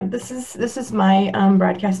this is my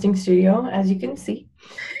broadcasting studio, as you can see.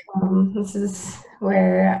 This is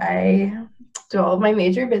where I do all of my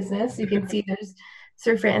major business. You can see there's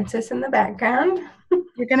Sir Francis in the background.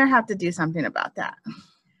 You're gonna have to do something about that.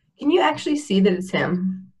 Can you actually see that it's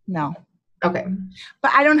him? No. Okay.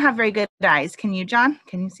 But I don't have very good eyes. Can you, John?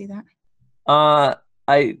 Can you see that?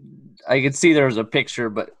 I could see there was a picture,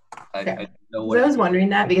 but I don't know what. So I was wondering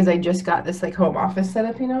that because I just got this like home office set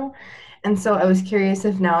up, and so I was curious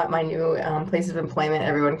if now at my new place of employment,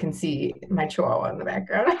 everyone can see my chihuahua in the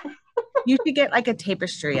background. You should get like a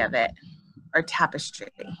tapestry of it, or tapestry.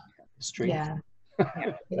 Yeah,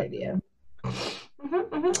 good idea.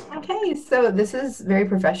 Okay, so this is very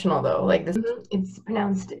professional though. Like this, it's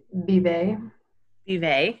pronounced Bivet.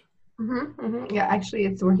 Bivet. Yeah, actually,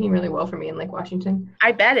 it's working really well for me in Lake Washington.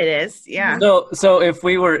 I bet it is. Yeah. So if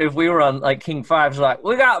we were on like King 5's, like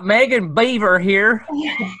we got Megan Beaver here.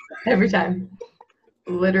 Every time,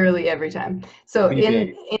 literally every time. So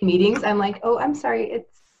in meetings, I'm like, oh, I'm sorry,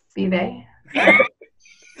 it's Bivet.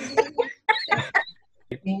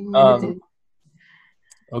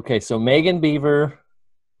 Okay, so Megan Beaver.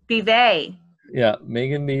 Bivet. Yeah,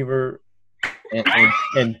 Megan Beaver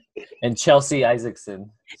and Chelsea Isaacson.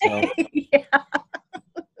 So. Yeah.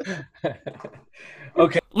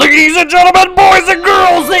 Okay. Ladies and gentlemen, boys and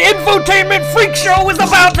girls, the infotainment freak show is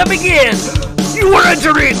about to begin. You are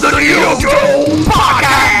entering the DOJO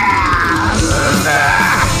Podcast.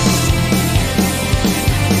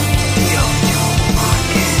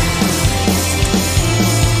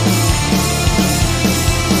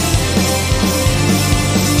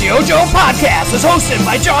 DOJO Podcast is hosted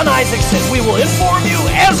by John Isaacson. We will inform you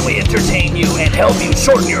as we entertain you and help you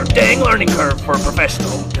shorten your dang learning curve for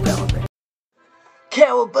professional development.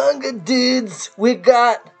 Cowabunga, dudes! We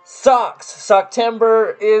got socks.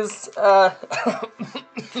 Socktember is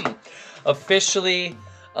officially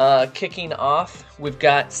kicking off. We've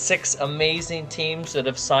got 6 amazing teams that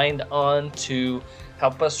have signed on to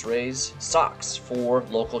help us raise socks for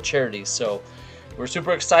local charities. So we're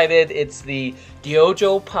super excited. It's the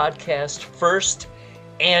DOJO Podcast first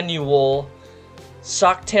annual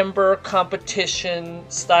Socktember competition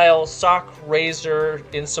style sock raiser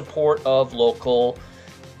in support of local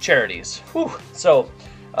charities. Whew. So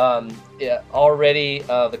yeah, already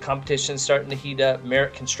the competition's starting to heat up.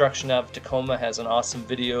 Merit Construction out of Tacoma has an awesome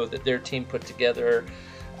video that their team put together.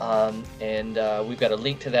 And we've got a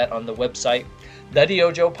link to that on the website,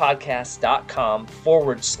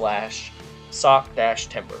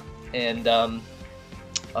 thedojopodcast.com/sock-timber. And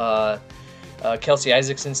Kelsey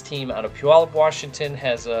Isaacson's team out of Puyallup, Washington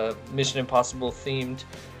has a Mission Impossible themed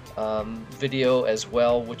video as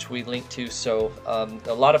well, which we link to. So a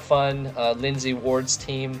lot of fun. Lindsay Ward's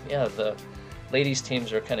team, yeah, the ladies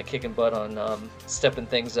teams are kind of kicking butt on stepping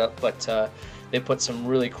things up, but they put some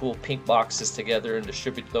really cool pink boxes together and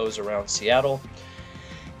distribute those around Seattle.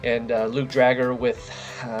 And Luke Drager with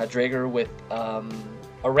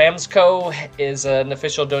Aramco is an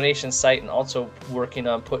official donation site and also working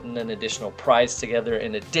on putting an additional prize together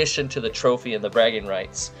in addition to the trophy and the bragging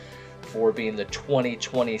rights for being the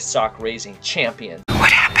 2020 sock raising champion.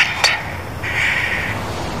 What happened?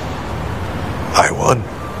 I won.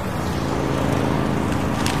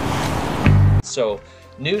 So,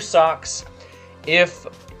 new socks. If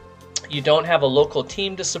you don't have a local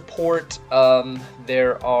team to support,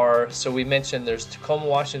 there are, so we mentioned there's Tacoma,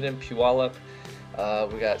 Washington, Puyallup.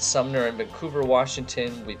 We got Sumner in Vancouver,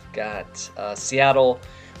 Washington. We've got Seattle.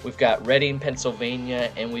 We've got Reading,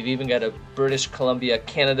 Pennsylvania, and we've even got a British Columbia,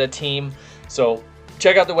 Canada team. So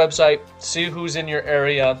check out the website, see who's in your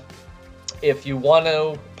area. If you want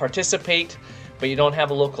to participate, but you don't have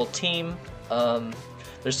a local team,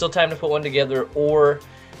 there's still time to put one together, or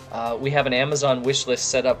we have an Amazon wish list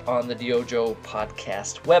set up on the DOJO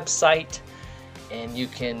Podcast website, and you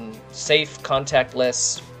can safe,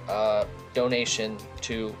 contactless donation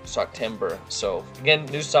to Socktember. So again,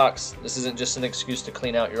 new socks. This isn't just an excuse to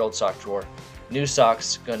clean out your old sock drawer. New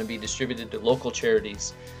socks going to be distributed to local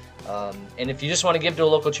charities. And if you just want to give to a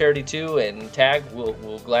local charity too and tag,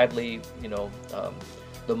 we'll gladly,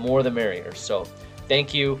 the more the merrier. So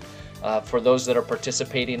thank you for those that are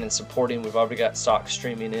participating and supporting. We've already got socks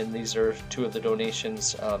streaming in. These are 2 of the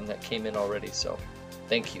donations that came in already. So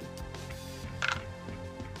thank you.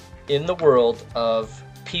 In the world of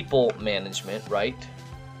people management, right?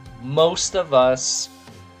 Most of us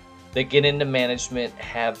that get into management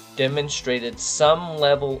have demonstrated some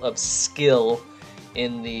level of skill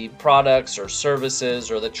in the products or services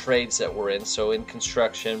or the trades that we're in. So in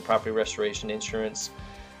construction, property restoration, insurance,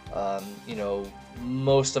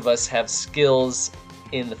 most of us have skills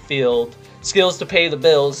in the field, skills to pay the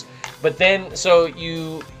bills, But then, so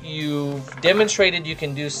you've demonstrated you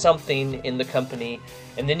can do something in the company,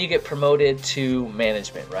 and then you get promoted to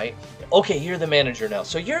management, right? Okay, you're the manager now.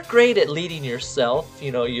 So you're great at leading yourself.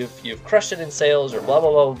 You know, you've crushed it in sales or blah,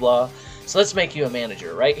 blah, blah, blah, blah. So let's make you a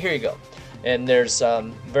manager, right? Here you go. And there's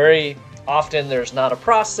very often there's not a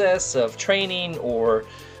process of training or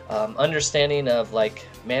understanding of like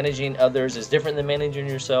managing others is different than managing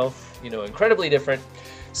yourself, you know, incredibly different.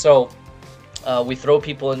 So we throw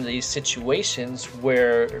people into these situations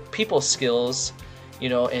where people skills, you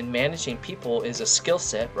know, and managing people is a skill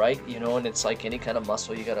set, right? You know, and it's like any kind of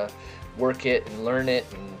muscle, you gotta work it and learn it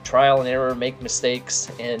and trial and error, make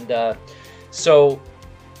mistakes. And so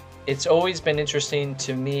it's always been interesting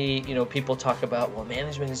to me, you know, people talk about, well,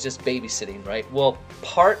 management is just babysitting, right? Well,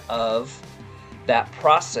 part of that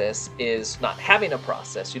process is not having a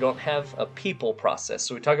process. You don't have a people process.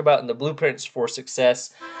 So we talk about in the blueprints for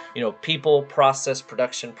success, you know, people, process,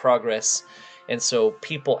 production, progress. And so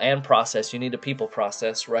people and process, you need a people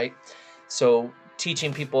process, right? So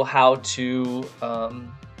teaching people how to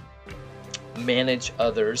manage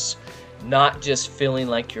others, not just feeling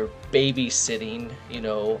like you're babysitting, you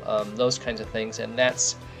know, those kinds of things. And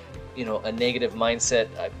that's, you know, a negative mindset.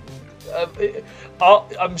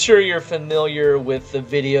 I'm sure you're familiar with the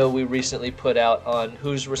video we recently put out on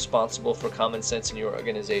who's responsible for common sense in your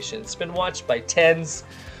organization. It's been watched by tens.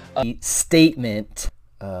 Statement.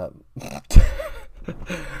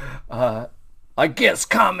 I guess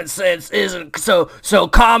common sense isn't so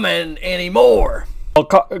common anymore. Well,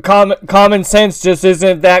 common sense just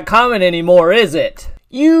isn't that common anymore, is it?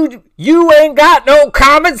 You ain't got no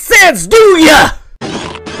common sense, do ya?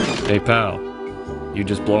 Hey pal, you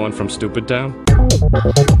just blowing from Stupid Town?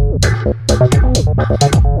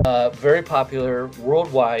 Very popular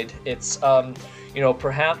worldwide. It's you know,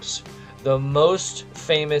 perhaps the most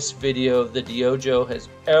famous video the Dojo has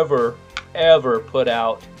ever put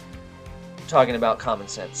out talking about common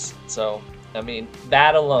sense. So I mean,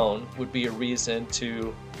 that alone would be a reason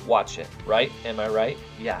to watch it, right? Am I right?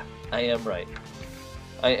 Yeah, I am right.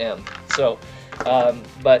 I am. So,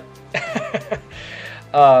 but,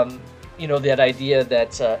 you know, that idea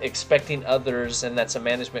that expecting others, and that's a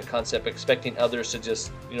management concept, expecting others to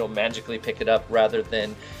just, you know, magically pick it up rather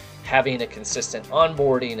than having a consistent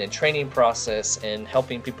onboarding and training process and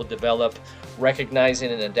helping people develop,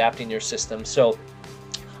 recognizing and adapting your system. So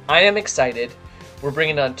I am excited. We're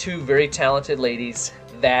bringing on two very talented ladies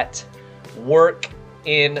that work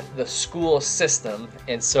in the school system.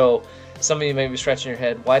 And so some of you may be scratching your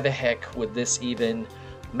head, why the heck would this even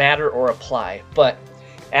matter or apply? But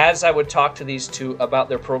as I would talk to these two about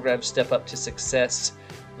their program, Step Up to Success,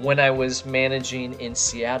 when I was managing in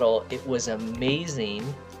Seattle, it was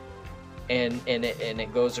amazing. And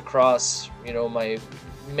it goes across, you know, my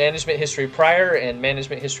management history prior and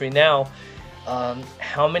management history now.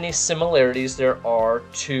 How many similarities there are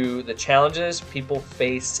to the challenges people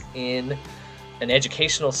face in an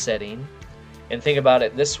educational setting. And think about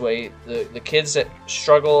it this way, the kids that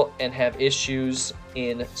struggle and have issues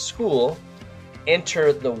in school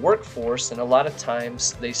enter the workforce, and a lot of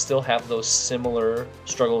times they still have those similar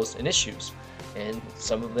struggles and issues. And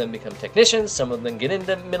some of them become technicians, some of them get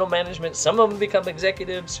into middle management, some of them become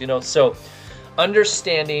executives, you know. So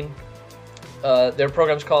understanding their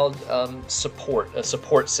program's called a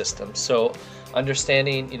support system. So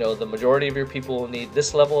understanding, you know, the majority of your people will need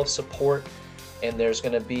this level of support, and there's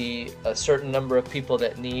going to be a certain number of people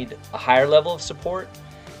that need a higher level of support,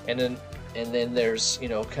 and then there's, you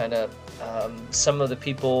know, kind of some of the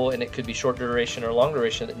people, and it could be short duration or long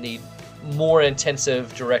duration, that need more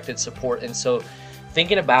intensive directed support. And so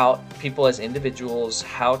thinking about people as individuals,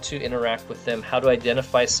 how to interact with them, how to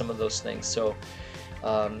identify some of those things. So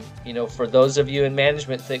you know, for those of you in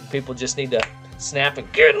management think people just need to snap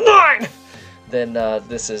and get in line, then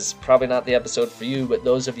this is probably not the episode for you. But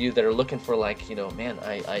those of you that are looking for, like, you know, man,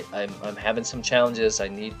 I'm having some challenges, I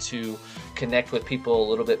need to connect with people a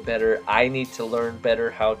little bit better, I need to learn better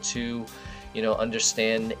how to, you know,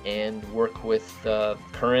 understand and work with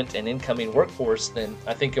current and incoming workforce, then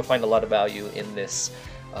I think you'll find a lot of value in this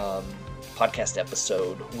podcast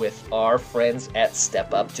episode with our friends at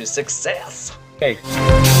Step Up to Success. Okay.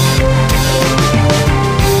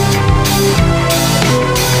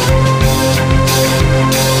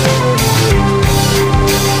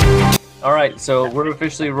 All right, so we're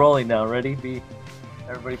officially rolling now. Ready? Be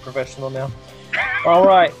everybody professional now? All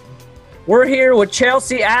right. We're here with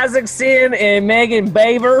Chelsea Isaacson and Megan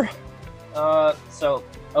Baver. So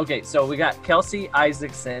we got Kelsey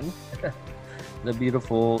Isaacson, the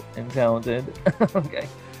beautiful and talented. Okay.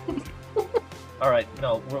 All right,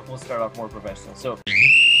 no, we'll start off more professional. So,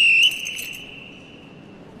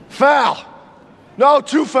 Foul! No,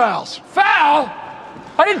 2 fouls. Foul?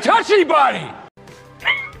 I didn't touch anybody!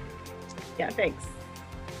 Yeah, thanks.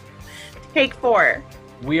 Take 4.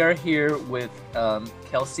 We are here with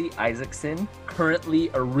Kelsey Isaacson,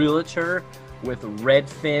 currently a realtor with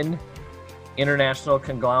Redfin International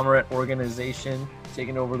Conglomerate Organization,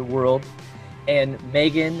 taking over the world, and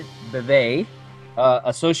Megan Beve,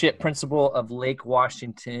 associate principal of Lake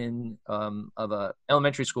Washington, of a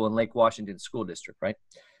elementary school in Lake Washington School District, right?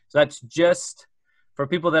 So that's just, for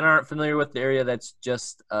people that aren't familiar with the area, that's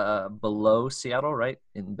just below Seattle, right,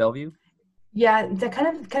 in Bellevue? Yeah, the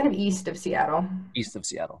kind of east of Seattle. East of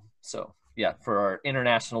Seattle. So yeah, for our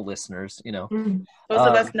international listeners, you know. Those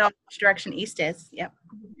of us know which direction east is. Yep.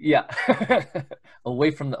 Yeah.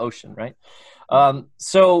 Away from the ocean, right?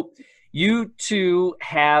 So you two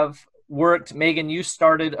have worked, Megan, you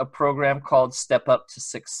started a program called Step Up to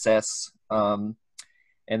Success.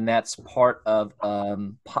 And that's part of,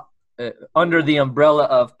 under the umbrella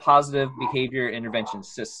of Positive Behavior Intervention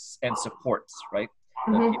and Supports, right?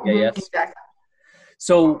 PBIS. Exactly.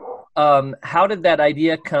 So how did that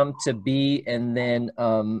idea come to be? And then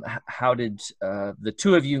how did the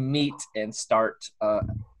two of you meet and start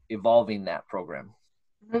evolving that program?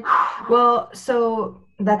 Well, so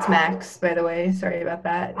that's Max, by the way. Sorry about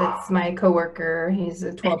that. That's my coworker. He's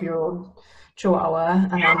a 12-year-old Chihuahua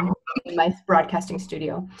in my broadcasting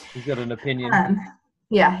studio. He's got an opinion.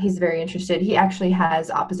 Yeah, he's very interested. He actually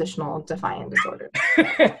has oppositional defiant disorder.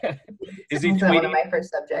 Is he That's tweeting? one of my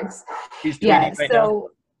first subjects. He's tweeting right now.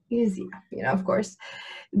 He's, of course.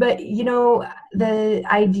 But, the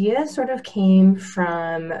idea sort of came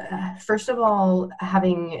from, first of all,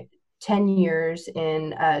 having 10 years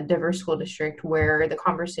in a diverse school district where the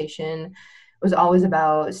conversation was always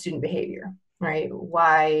about student behavior, right?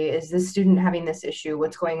 Why is this student having this issue?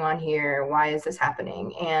 What's going on here? Why is this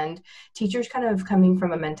happening? And teachers kind of coming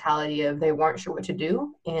from a mentality of they weren't sure what to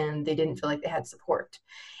do and they didn't feel like they had support.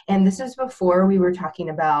 And this is before we were talking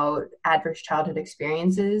about adverse childhood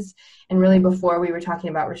experiences and really before we were talking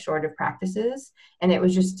about restorative practices. And it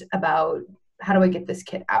was just about, how do I get this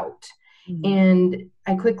kid out? And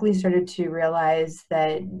I quickly started to realize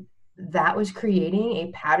that that was creating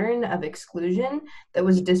a pattern of exclusion that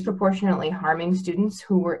was disproportionately harming students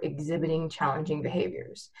who were exhibiting challenging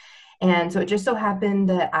behaviors. And so it just so happened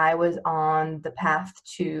that I was on the path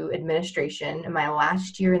to administration. In my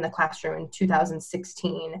last year in the classroom in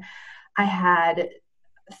 2016, I had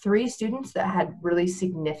 3 students that had really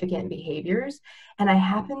significant behaviors, and I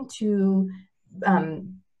happened to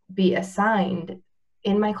be assigned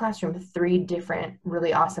in my classroom 3 different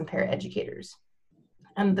really awesome paraeducators.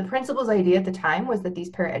 And the principal's idea at the time was that these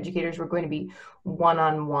paraeducators were going to be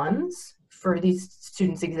one-on-ones for these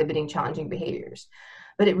students exhibiting challenging behaviors.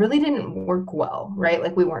 But it really didn't work well, right?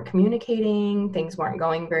 Like we weren't communicating, things weren't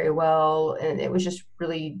going very well, and it was just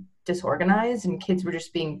really disorganized, and kids were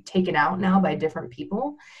just being taken out now by different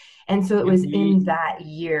people. And so it was in that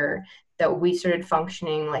year that we started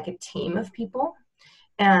functioning like a team of people.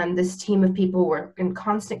 And this team of people were in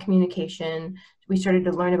constant communication. We started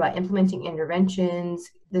to learn about implementing interventions,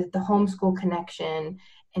 the homeschool connection,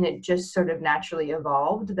 and it just sort of naturally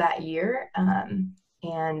evolved that year.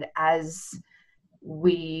 And as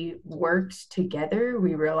we worked together,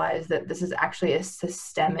 we realized that this is actually a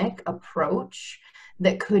systemic approach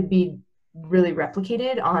that could be really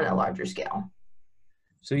replicated on a larger scale.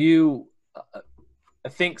 So you, I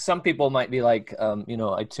think some people might be like,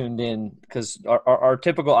 I tuned in because our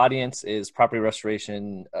typical audience is property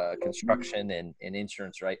restoration, construction, and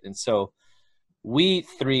insurance, right? And so we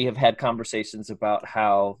 3 have had conversations about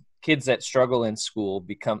how kids that struggle in school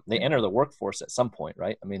they enter the workforce at some point,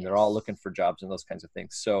 right? I mean, they're all looking for jobs and those kinds of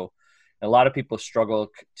things. So a lot of people struggle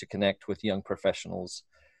to connect with young professionals.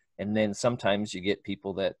 And then sometimes you get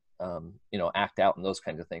people that, act out and those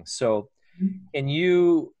kinds of things. So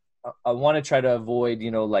I want to try to avoid,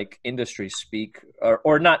 like industry speak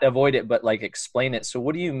or not avoid it, but like explain it. So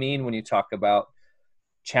what do you mean when you talk about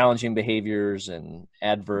challenging behaviors and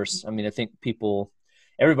adverse? I mean, I think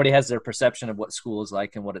everybody has their perception of what school is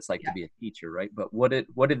like and what it's like to be a teacher, right? But what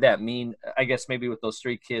did that mean? I guess maybe with those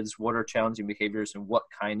 3 kids, what are challenging behaviors and what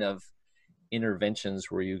kind of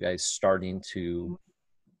interventions were you guys starting to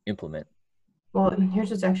implement? Well,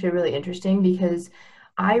 here's what's actually really interesting, because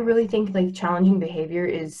I really think like challenging behavior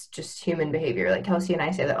is just human behavior. Like Kelsey and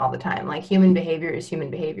I say that all the time, like human behavior is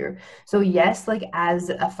human behavior. So yes, like as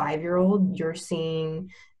a 5-year-old, you're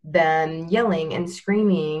seeing them yelling and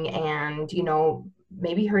screaming and,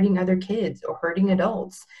 maybe hurting other kids or hurting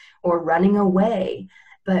adults or running away.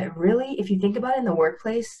 But really, if you think about it in the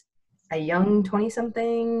workplace, a young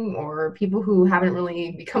 20-something or people who haven't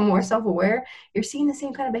really become more self-aware, you're seeing the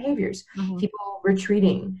same kind of behaviors. People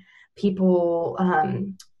retreating, people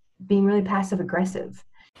being really passive aggressive.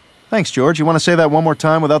 Thanks, George. You want to say that one more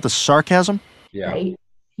time without the sarcasm? Yeah. Right?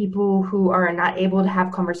 People who are not able to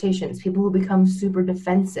have conversations, people who become super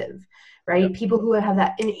defensive, right? People who have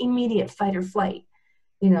that immediate fight or flight.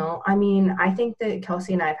 You know, I mean, I think that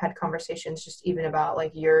Kelsey and I have had conversations just even about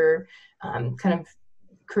like your kind of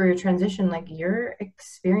career transition. Like you're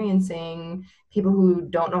experiencing people who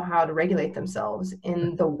don't know how to regulate themselves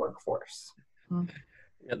in the workforce.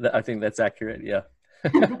 I think that's accurate. Yeah.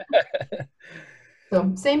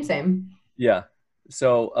 So same. Yeah.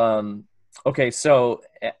 So, okay. So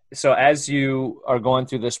as you are going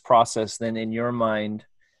through this process, then in your mind,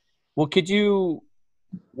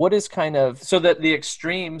 what is kind of, so that the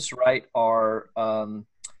extremes, right, are,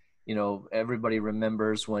 you know, everybody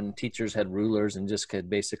remembers when teachers had rulers and just could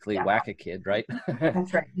basically whack a kid, right?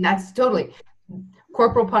 That's right. And that's totally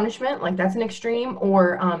corporal punishment. Like that's an extreme,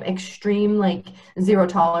 or extreme, like zero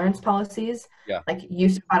tolerance policies. Yeah. Like you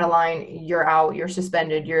step out of line, you're out, you're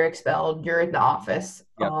suspended, you're expelled, you're in the office.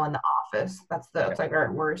 Yeah. Oh, in the office. That's like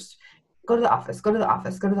our worst. Go to the office, go to the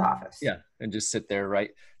office, go to the office. Yeah. And just sit there,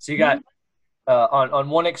 right? So you got, on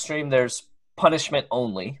one extreme, there's punishment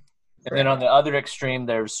only. And then on the other extreme,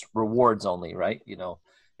 there's rewards only, right? You know,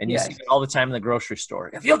 and you see it all the time in the grocery store.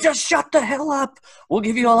 If you'll just shut the hell up, we'll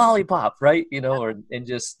give you a lollipop, right? You know, and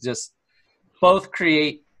just both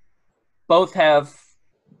have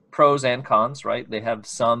pros and cons, right? They have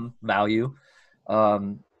some value.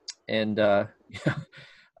 So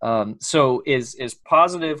is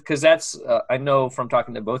positive, because that's, I know from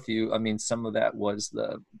talking to both of you, I mean, some of that was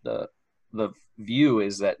the view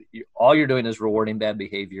is that all you're doing is rewarding bad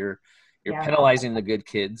behavior. You're penalizing the good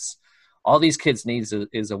kids. All these kids need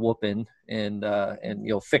is a whooping, and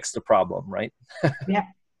you'll fix the problem, right?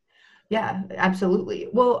 Yeah, absolutely.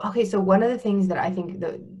 Well, okay, so one of the things that I think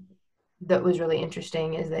that was really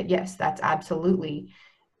interesting is that, yes, that's absolutely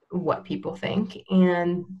what people think,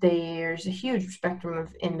 and there's a huge spectrum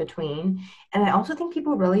of in between. And I also think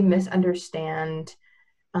people really misunderstand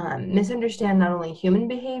not only human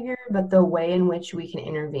behavior, but the way in which we can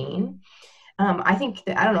intervene. I think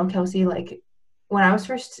that, I don't know, Kelsey, like when I was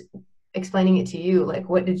first explaining it to you, like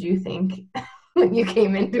what did you think when you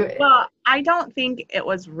came into it? Well, I don't think it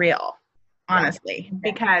was real, honestly,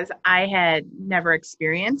 because I had never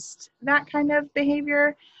experienced that kind of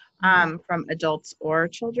behavior from adults or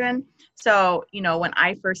children. So, you know, when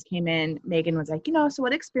I first came in, Megan was like, you know, so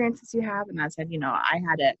what experiences you have? And I said, you know, I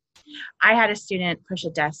had a student push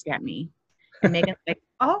a desk at me, and Megan's like,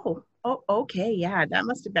 oh, okay. Yeah, that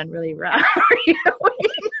must've been really rough.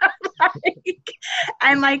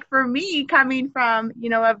 And like for me, coming from, you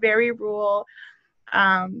know, a very rural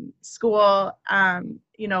school,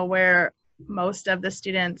 you know, where most of the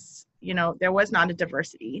students, you know, there was not a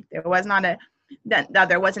diversity. There was not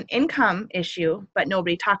there was an income issue, but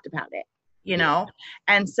nobody talked about it, you know?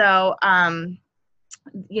 And so,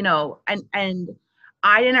 you know, and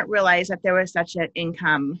I didn't realize that there was such an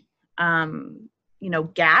income, you know,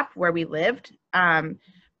 gap where we lived,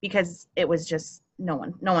 because it was just no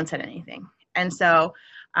one said anything. And so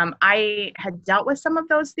I had dealt with some of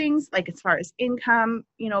those things, like as far as income,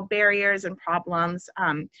 you know, barriers and problems.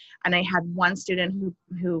 And I had one student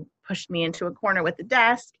who pushed me into a corner with the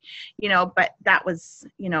desk, you know, but that was,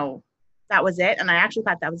 you know, that was it. And I actually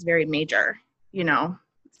thought that was very major, you know,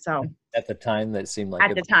 so. At the time, that seemed like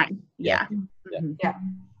at the time. Yeah.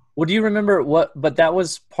 Well, do you remember but that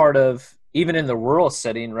was part of, even in the rural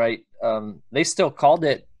setting, right? They still called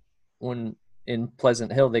it, when in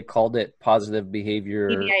Pleasant Hill, they called it positive behavior.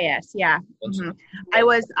 PBIS, yeah. I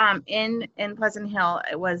was in Pleasant Hill.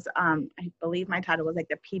 It was, I believe my title was like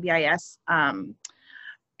the PBIS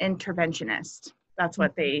interventionist. That's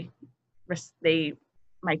what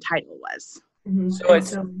my title was. So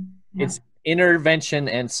it's intervention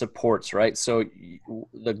and supports, right? So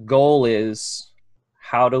the goal is,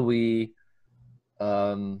 how do we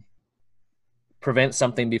prevent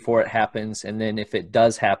something before it happens, and then if it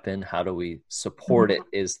does happen, how do we support it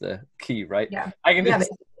is the key, right?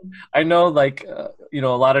 I know, like you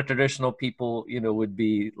know, a lot of traditional people, you know, would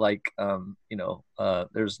be like, you know,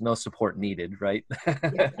 there's no support needed, right?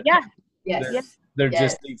 There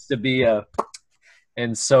just needs to be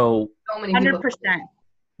and so 100%.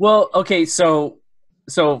 Well, okay, so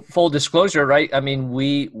full disclosure, right? I mean,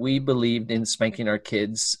 we believed in spanking our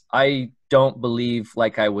kids. I don't believe,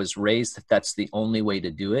 like I was raised, that that's the only way to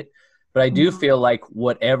do it. But I do feel like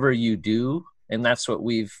whatever you do, and that's what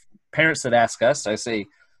parents that ask us, I say,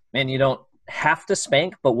 man, you don't have to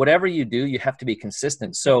spank, but whatever you do, you have to be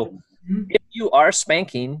consistent. So if you are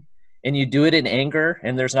spanking and you do it in anger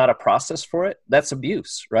and there's not a process for it, that's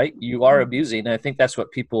abuse, right? You are abusing. And I think that's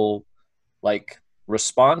what people like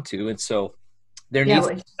respond to. And so there needs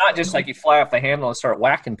not just like you fly off the handle and start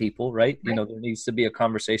whacking people, right? You know, there needs to be a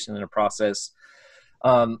conversation and a process.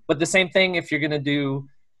 But the same thing if you're going to do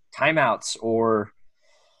timeouts or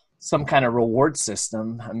some kind of reward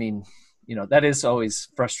system. I mean, you know, that is always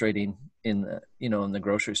frustrating in the, you know, in the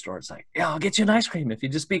grocery store. It's like, yeah, I'll get you an ice cream if you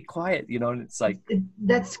just be quiet, you know, and it's like,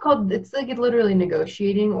 it's like literally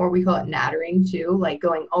negotiating, or we call it nattering too, like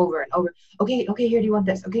going over and over. Okay, here, do you want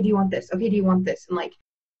this? Okay, do you want this? Okay, do you want this? And like,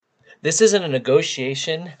 this isn't a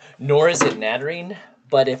negotiation, nor is it nattering.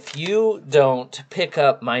 But if you don't pick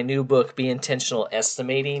up my new book, Be Intentional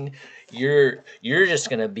Estimating, you're just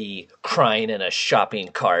going to be crying in a shopping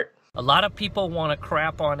cart. A lot of people want to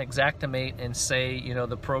crap on Xactimate and say, you know,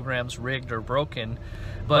 the program's rigged or broken.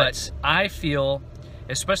 But I feel,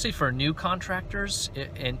 especially for new contractors,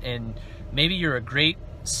 and maybe you're a great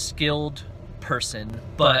skilled person,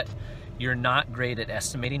 but you're not great at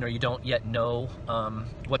estimating, or you don't yet know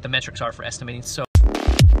what the metrics are for estimating. So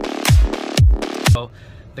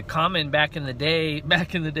the common back in the day,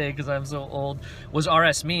 because I'm so old, was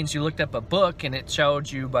RS means. You looked up a book and it showed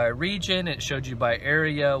you by region, it showed you by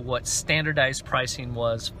area what standardized pricing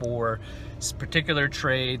was for particular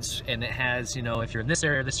trades, and it has, you know, if you're in this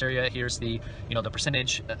area, here's the, you know, the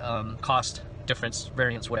percentage cost difference,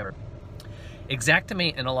 variance, whatever.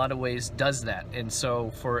 Xactimate in a lot of ways does that. And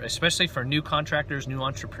so especially for new contractors, new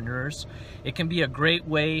entrepreneurs, it can be a great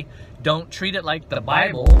way. Don't treat it like the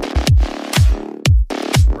Bible,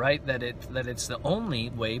 right? That it's the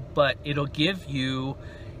only way, but it'll give you,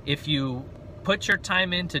 if you put your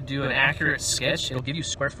time in to do an accurate sketch, it'll give you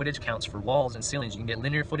square footage counts for walls and ceilings. You can get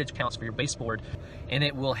linear footage counts for your baseboard, and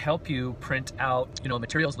it will help you print out, you know, a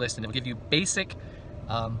materials list, and it'll give you basic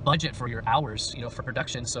budget for your hours, you know, for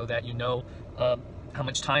production, so that you know how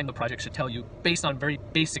much time the project should tell you based on very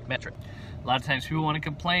basic metric. A lot of times people want to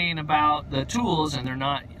complain about the tools and they're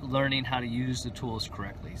not learning how to use the tools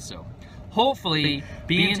correctly. So hopefully,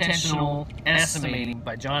 Be Intentional Estimating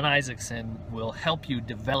by John Isaacson will help you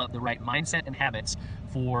develop the right mindset and habits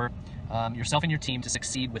for yourself and your team to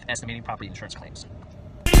succeed with estimating property insurance claims.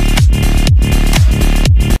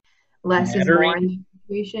 Less is more in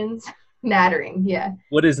situations. Nattering, yeah.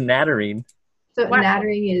 What is nattering? So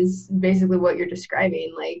nattering is basically what you're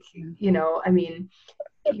describing. Like, you know, I mean,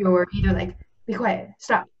 you're either like, be quiet,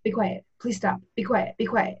 stop, be quiet, please stop, be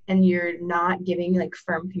quiet, and you're not giving like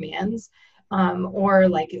firm commands, or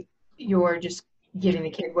like you're just giving the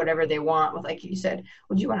kid whatever they want with, like you said,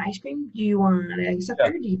 well, do you want ice cream? Do you want a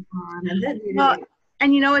sucker? Do you want well,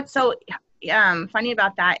 and you know what's so funny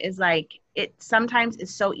about that is like it sometimes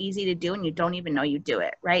is so easy to do and you don't even know you do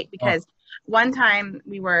it, right? Because one time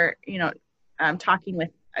we were, you know, talking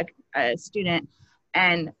with a student,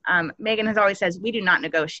 and Megan has always says, we do not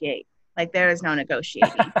negotiate. Like there is no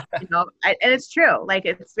negotiating, you know, and it's true. Like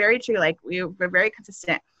it's very true. Like we're very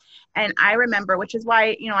consistent. And I remember, which is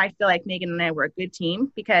why, you know, I feel like Megan and I were a good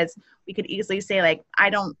team, because we could easily say like, I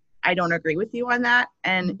don't agree with you on that.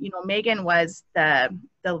 And, you know, Megan was the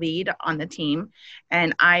lead on the team,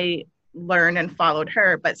 and I learned and followed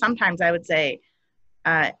her. But sometimes I would say,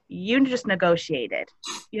 you just negotiated,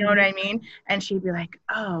 you know what I mean? And she'd be like,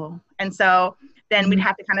 oh. And so then we'd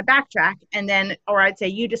have to kind of backtrack, and then, or I'd say,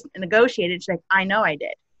 you just negotiated. She's like, I know I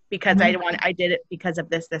did, because I did it because of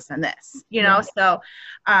this, and this, you know? So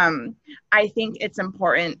I think it's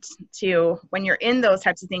important to, when you're in those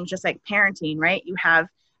types of things, just like parenting, right? You have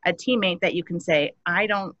a teammate that you can say, I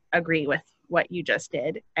don't agree with what you just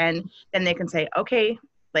did. And then they can say, okay,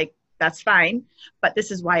 like, that's fine, but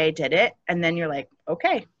this is why I did it. And then you're like,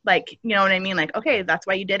 okay, like, you know what I mean? Like, okay, that's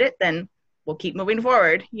why you did it. Then we'll keep moving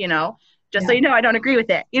forward, you know, just so you know, I don't agree with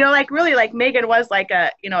it. You know, like really like Megan was like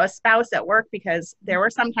a, you know, a spouse at work, because there were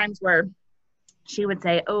some times where she would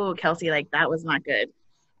say, oh, Kelsey, like that was not good.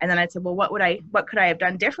 And then I'd say, well, what could I have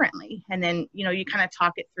done differently? And then, you know, you kind of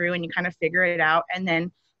talk it through and you kind of figure it out. And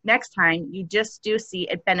then next time you just do see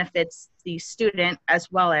it benefits the student as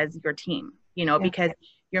well as your team, you know, because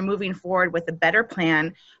you're moving forward with a better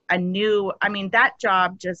plan, I mean, that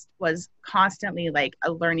job just was constantly like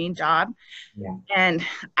a learning job. Yeah. And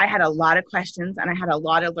I had a lot of questions and I had a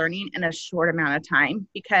lot of learning in a short amount of time,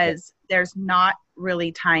 because there's not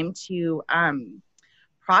really time to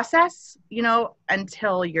process, you know,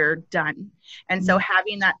 until you're done. And so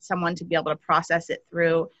having that someone to be able to process it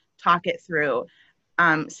through, talk it through,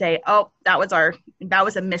 say, oh, that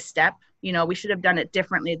was a misstep. You know, we should have done it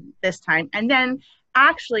differently this time. And then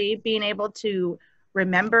actually being able to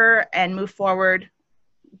remember and move forward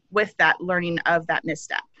with that learning of that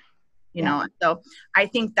misstep. you know. So I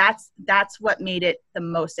think that's what made it the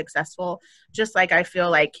most successful. Just like I feel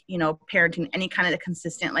like, you know, parenting, any kind of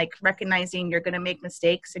consistent, like recognizing you're going to make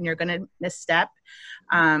mistakes and you're going to misstep,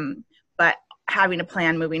 but having a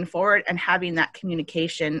plan moving forward and having that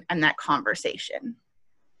communication and that conversation.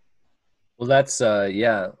 Well, that's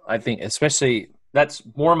I think especially that's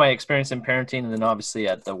more my experience in parenting than obviously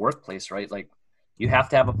at the workplace, right? Like you have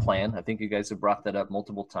to have a plan. I think you guys have brought that up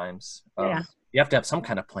multiple times. You have to have some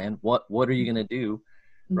kind of plan. What are you going to do?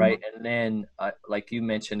 Right. And then like you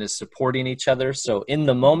mentioned, is supporting each other. So in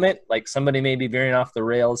the moment, like somebody may be veering off the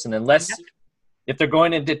rails, and unless if they're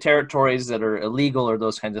going into territories that are illegal or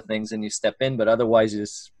those kinds of things, and you step in, but otherwise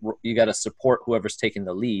you got to support whoever's taking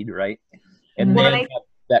the lead. Right. And then have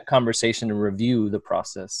that conversation and review the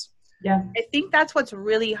process. Yeah. I think that's what's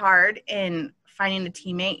really hard in finding a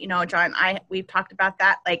teammate. You know, John, we've talked about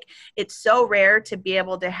that. Like, it's so rare to be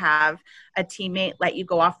able to have a teammate let you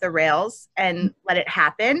go off the rails and let it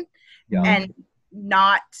happen and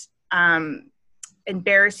not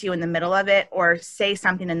embarrass you in the middle of it or say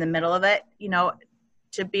something in the middle of it. You know,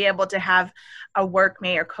 to be able to have a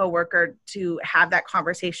workmate or coworker to have that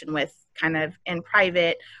conversation with kind of in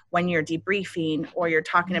private when you're debriefing or you're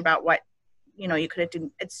talking about what, you know, you could have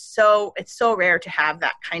done. It's so rare to have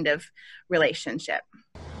that kind of relationship.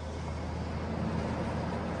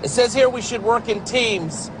 It says here we should work in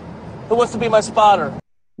teams. Who wants to be my spotter?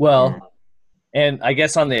 Well, and I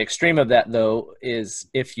guess on the extreme of that, though, is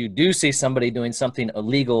if you do see somebody doing something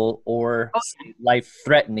illegal or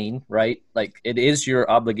life-threatening, right? Like, it is your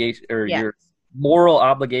obligation or your moral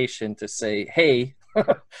obligation to say, hey,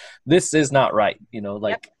 this is not right. You know,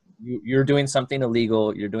 like you're doing something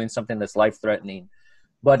illegal. You're doing something that's life-threatening.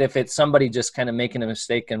 But if it's somebody just kind of making a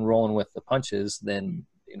mistake and rolling with the punches, then,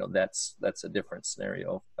 you know, that's a different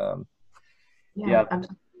scenario. And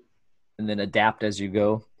then adapt as you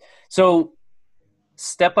go. So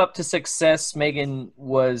Step Up to Success, Megan,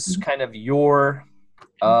 was kind of your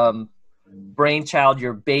brainchild,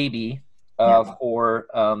 your baby for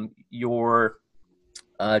your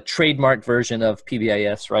trademark version of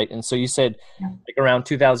PBIS, right? And so you said like around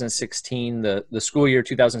 2016, the school year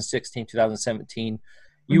 2016, 2017,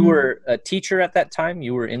 you were a teacher at that time?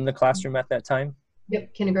 You were in the classroom at that time?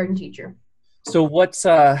 Yep, kindergarten teacher. So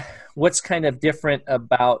what's kind of different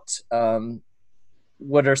about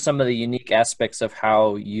what are some of the unique aspects of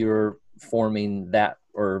how you're forming that,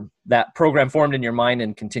 or that program formed in your mind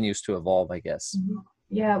and continues to evolve, I guess?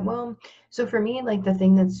 Yeah, well, so for me, like the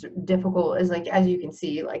thing that's difficult is like, as you can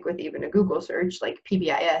see, like with even a Google search, like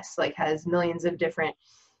PBIS, like has millions of different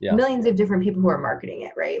people who are marketing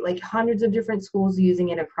it, right? Like hundreds of different schools using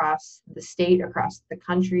it across the state, across the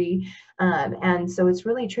country. And so it's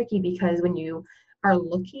really tricky because when you are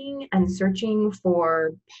looking and searching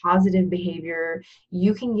for positive behavior,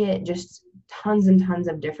 you can get just tons and tons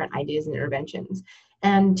of different ideas and interventions.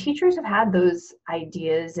 And teachers have had those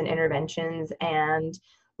ideas and interventions and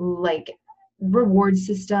like reward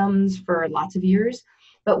systems for lots of years.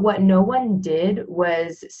 But what no one did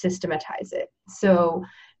was systematize it. So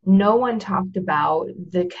no one talked about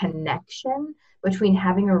the connection between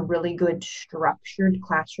having a really good structured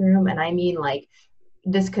classroom. And I mean, like,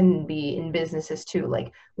 this can be in businesses too.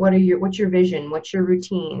 Like, what's your vision? What's your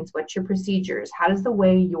routines? What's your procedures? How does the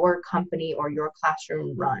way your company or your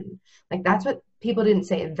classroom run? Like, that's what people didn't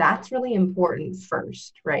say. That's really important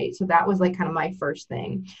first, right? So that was like kind of my first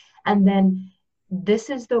thing. And then this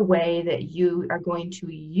is the way that you are going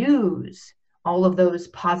to use all of those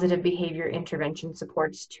positive behavior intervention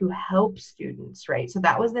supports to help students, right? So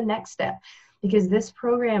that was the next step, because this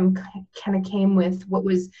program kind of came with what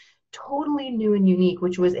was totally new and unique,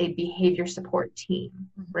 which was a behavior support team,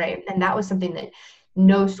 right? And that was something that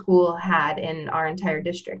no school had in our entire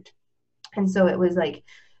district. And so it was like,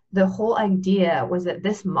 the whole idea was that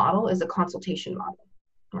this model is a consultation model,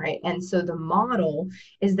 right? And so the model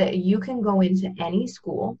is that you can go into any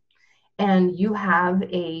school and you have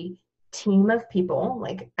a team of people,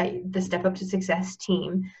 like the Step Up to Success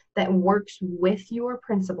team, that works with your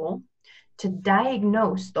principal to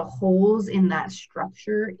diagnose the holes in that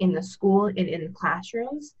structure in the school and in the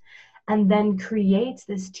classrooms, and then creates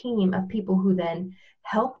this team of people who then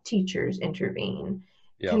help teachers intervene,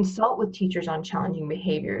 consult with teachers on challenging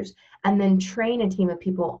behaviors, and then train a team of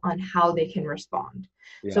people on how they can respond.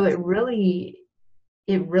 So it really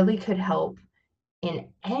could help in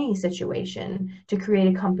any situation to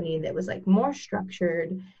create a company that was like more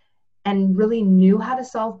structured and really knew how to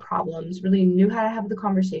solve problems, really knew how to have the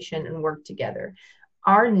conversation and work together.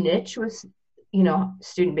 Our niche was, you know,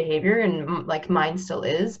 student behavior, and like mine still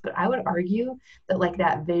is, but I would argue that like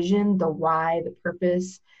that vision, the why, the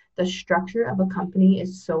purpose, the structure of a company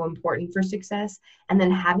is so important for success. And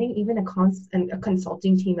then having even a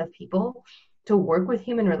consulting team of people to work with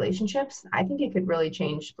human relationships, I think it could really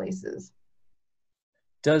change places.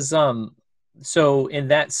 Does so in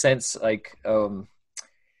that sense, like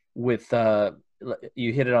with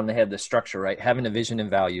you hit it on the head, the structure, right? Having a vision and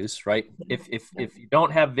values, right? If you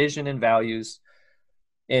don't have vision and values,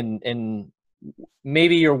 and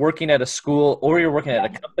maybe you're working at a school or you're working at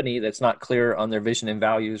a company that's not clear on their vision and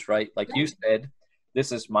values, right? Like you said,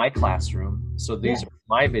 this is my classroom, so these are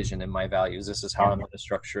my vision and my values. This is how I'm going to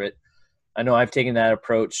structure it. I know I've taken that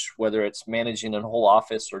approach, whether it's managing a whole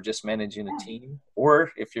office or just managing a team,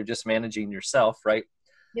 or if you're just managing yourself, right?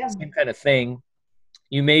 Same kind of thing.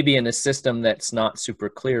 You may be in a system that's not super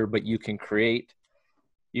clear, but you can create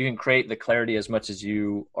the clarity as much as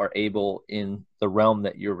you are able in the realm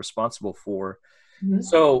that you're responsible for.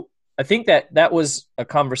 So I think that was a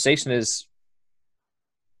conversation is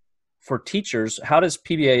for teachers. How does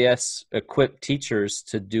PBIS equip teachers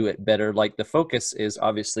to do it better? Like the focus is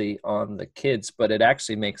obviously on the kids, but it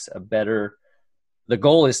actually makes the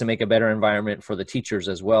goal is to make a better environment for the teachers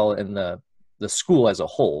as well and the school as a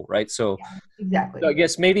whole, right? So, exactly. So I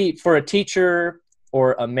guess maybe for a teacher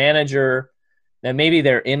or a manager, that maybe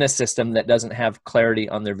they're in a system that doesn't have clarity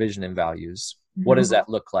on their vision and values. What does that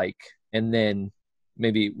look like? And then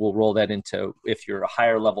maybe we'll roll that into if you're a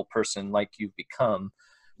higher level person like you've become,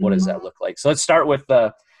 what does that look like? So let's start with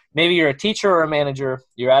maybe you're a teacher or a manager.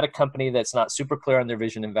 You're at a company that's not super clear on their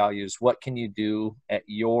vision and values. What can you do at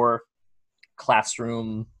your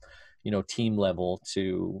classroom, team level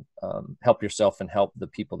to help yourself and help the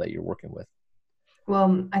people that you're working with?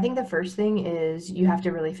 Well, I think the first thing is you have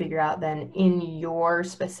to really figure out then in your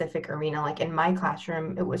specific arena, like in my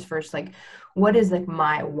classroom, it was first like, what is like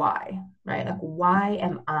my why, right? Like, why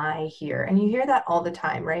am I here? And you hear that all the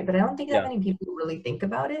time, right? But I don't think that many people really think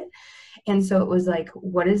about it. And so it was like,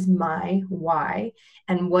 what is my why?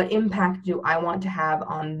 And what impact do I want to have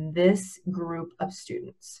on this group of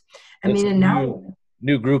students?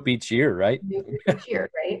 New group each year, right? New group each year,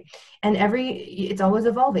 right? And it's always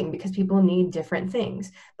evolving because people need different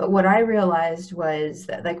things. But what I realized was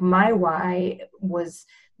that like my why was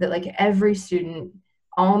that like every student,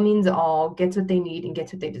 all means all, gets what they need and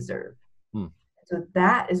gets what they deserve. So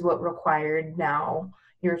that is what required now.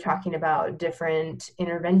 You're talking about different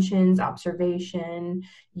interventions, observation,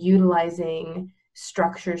 utilizing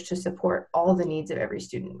structures to support all the needs of every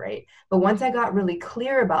student, right? But once I got really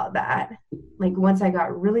clear about that, like once I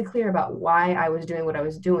got really clear about why I was doing what I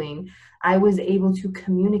was doing, I was able to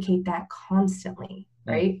communicate that constantly,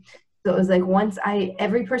 right? So it was like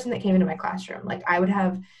every person that came into my classroom, like I would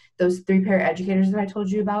have those 3 paraeducators that I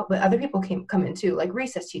told you about, but other people come in too, like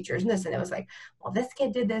recess teachers and this, and it was like, well, this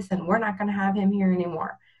kid did this and we're not going to have him here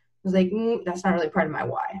anymore. I was like, that's not really part of my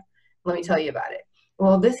why. Let me tell you about it.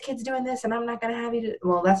 Well, this kid's doing this and I'm not going to have you do,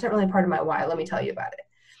 well, that's not really part of my why. Let me tell you about it.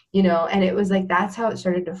 And it was like, that's how it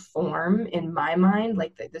started to form in my mind,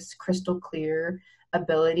 like this crystal clear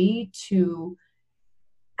ability to,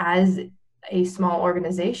 as a small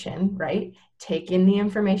organization, right, take in the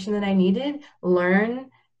information that I needed, learn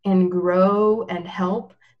and grow and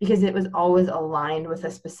help, because it was always aligned with a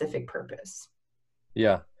specific purpose.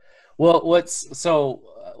 Yeah. Well,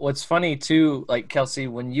 what's funny too, like Kelsey,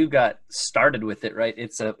 when you got started with it, right?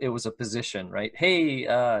 It was a position, right? Hey,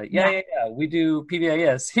 we do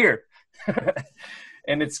PBIS here.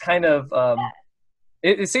 And it's kind of,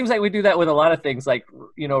 it seems like we do that with a lot of things, like,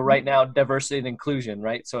 right now, diversity and inclusion,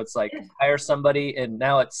 right? So it's like hire somebody and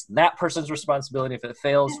now it's that person's responsibility. If it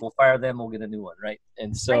fails, we'll fire them, we'll get a new one, right?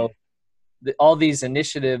 And so all these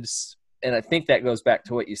initiatives, and I think that goes back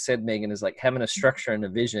to what you said, Megan, is like having a structure and a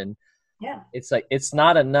vision. Yeah. It's like, it's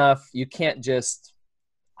not enough. You can't just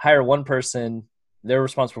hire one person, they're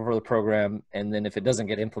responsible for the program, and then if it doesn't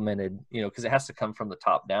get implemented, because it has to come from the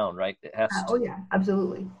top down, right? It has to. Oh yeah,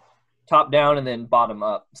 absolutely. Top down and then bottom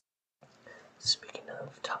up. Speaking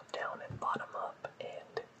of top down and bottom up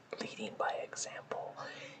and leading by example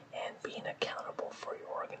and being accountable for your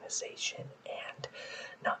organization and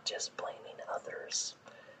not just blaming others,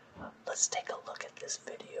 let's take a look at this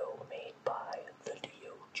video made by the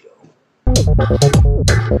Diojo.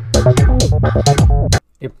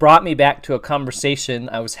 It brought me back to a conversation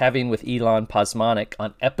I was having with Elon Posmonic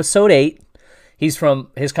on episode 8. His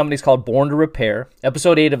company's called Born to Repair.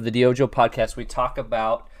 Episode 8 of the Diojo podcast, we talk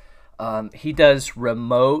about, he does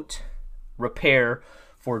remote repair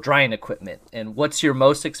for drying equipment. And what's your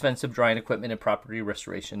most expensive drying equipment in property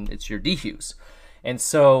restoration? It's your defuse. And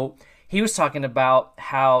so he was talking about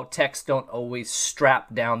how techs don't always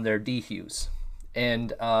strap down their defuse.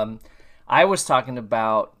 And I was talking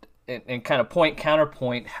about, and kind of point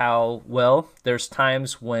counterpoint how, well, there's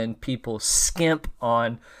times when people skimp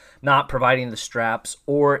on not providing the straps,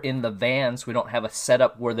 or in the vans we don't have a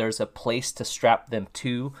setup where there's a place to strap them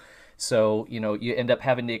to. So, you know, you end up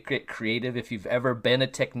having to get creative. If you've ever been a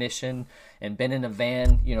technician and been in a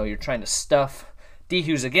van, you know, you're trying to stuff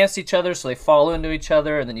dehus against each other so they fall into each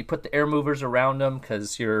other, and then you put the air movers around them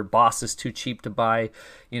because your boss is too cheap to buy,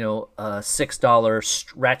 you know, a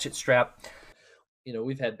 $6 ratchet strap. You know,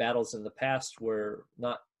 we've had battles in the past where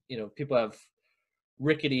people have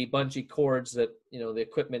rickety bungee cords that, you know, the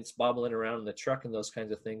equipment's bobbling around in the truck and those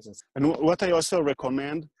kinds of things. And what I also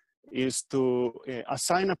recommend is to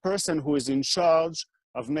assign a person who is in charge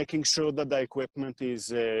of making sure that the equipment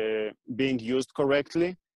is being used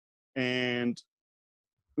correctly. And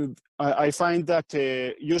I find that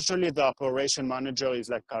usually the operation manager is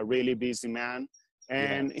like a really busy man,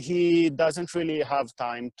 and he doesn't really have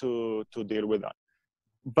time to deal with that.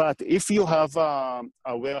 But if you have a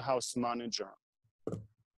warehouse manager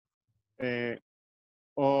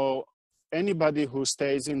or anybody who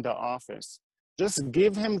stays in the office, just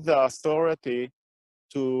give him the authority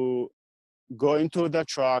to go into the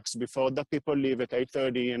trucks before the people leave at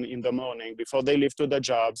 8:30 in the morning, before they leave to the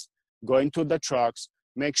jobs, go into the trucks,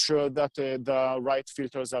 make sure that the right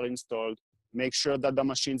filters are installed, make sure that the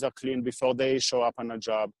machines are clean before they show up on a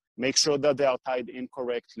job, make sure that they are tied in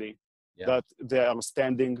correctly, that they are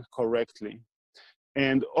standing correctly.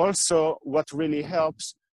 And also what really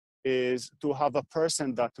helps is to have a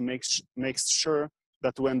person that makes sure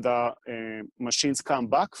that when the machines come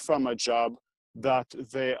back from a job, that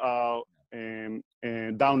they are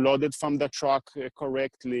downloaded from the truck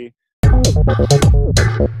correctly.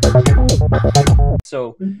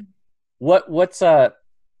 So what's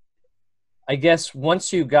I guess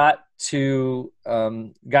once you got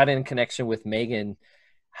in connection with Megan,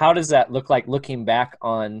 how does that look like looking back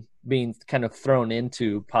on being kind of thrown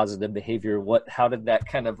into positive behavior? How did that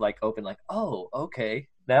kind of like open, like, oh, okay,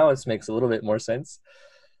 now this makes a little bit more sense?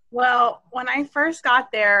 Well, when I first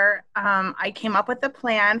got there, I came up with a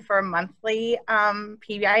plan for monthly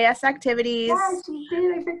PBIS activities. Yes, you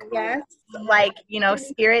did. I forgot. Yes, like, you know,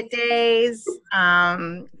 spirit days,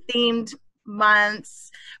 themed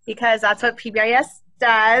months, because that's what PBIS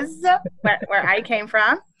does where I came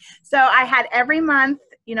from. So I had every month,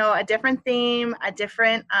 you know, a different theme, a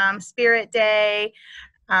different spirit day,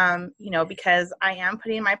 you know, because I am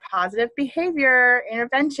putting my positive behavior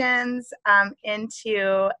interventions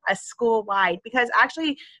into a school-wide, because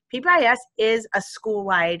actually PBIS is a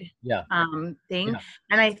school-wide thing. Yeah.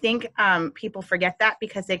 And I think people forget that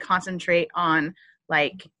because they concentrate on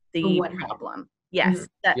like the problem. Yes.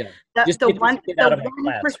 The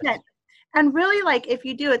 1%. And really, like, if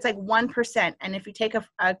you do, it's like 1%. And if you take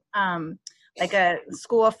like a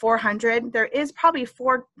school of 400, there is probably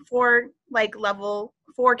four like level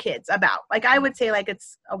 4 kids about. Like, I would say like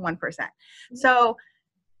it's a 1%. So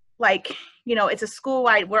like, you know, it's a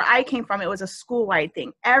school-wide. Where I came from, it was a school-wide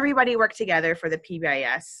thing. Everybody worked together for the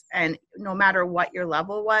PBIS, and no matter what your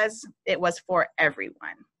level was, it was for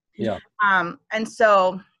everyone. Yeah. And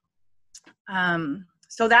so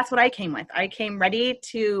that's what I came with. I came ready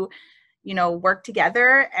to, you know, work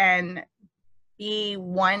together and be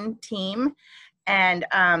one team. And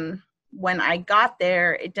when I got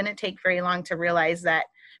there, it didn't take very long to realize that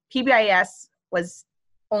PBIS was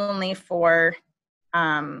only for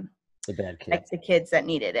the bad kids, like the kids that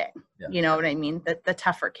needed it. Yeah. You know what I mean? The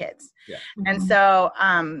tougher kids. Yeah. And so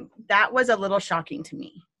that was a little shocking to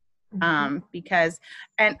me, because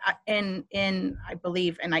and in I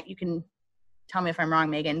believe, and you can tell me if I'm wrong,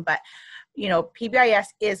 Megan, but you know, PBIS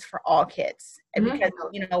is for all kids. And because,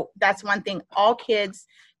 you know, that's one thing, all kids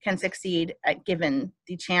can succeed at given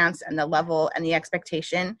the chance and the level and the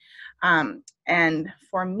expectation. And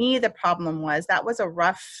for me, the problem was that was a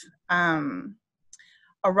rough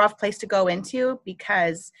place to go into,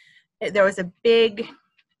 because there was a big,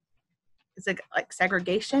 it's like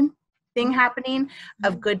segregation thing happening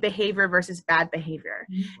of good behavior versus bad behavior.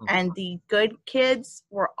 And the good kids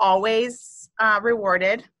were always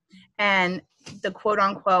rewarded, and the quote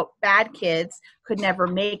unquote bad kids could never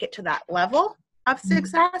make it to that level of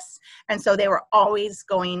success. And so they were always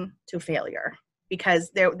going to failure,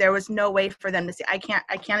 because there was no way for them to say, I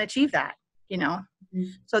can't achieve that, you know?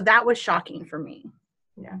 So that was shocking for me.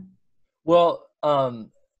 Yeah. Well,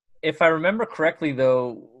 if I remember correctly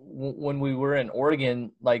though, when we were in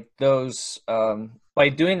Oregon, like those, by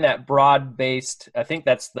doing that broad-based, I think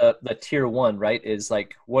that's the tier 1, right? Is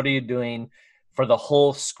like, what are you doing for the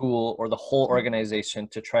whole school or the whole organization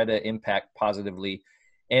to try to impact positively?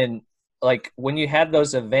 And like when you had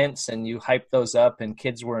those events and you hyped those up and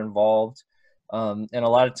kids were involved, And a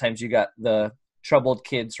lot of times you got the troubled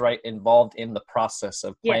kids, right, involved in the process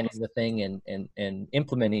of planning the thing and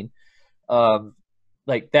implementing.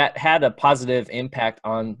 Like that had a positive impact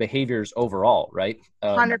on behaviors overall, right?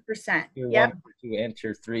 100%. Tier Yep. 1, tier 2, and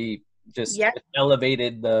tier 3 just Yep.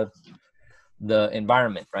 elevated the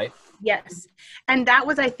environment, right? Yes. And that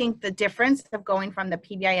was, I think, the difference of going from the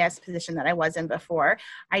PBIS position that I was in before.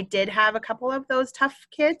 I did have a couple of those tough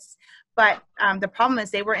kids, but the problem is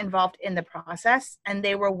they were involved in the process and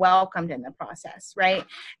they were welcomed in the process, right?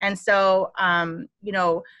 And so, you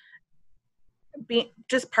know,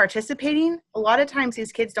 just participating, a lot of times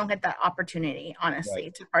these kids don't get that opportunity, honestly,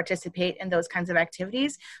 to participate in those kinds of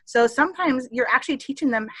activities. So sometimes you're actually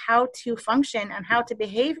teaching them how to function and how to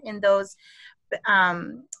behave in those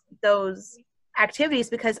activities,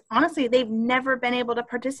 because honestly they've never been able to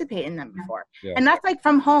participate in them before. And that's like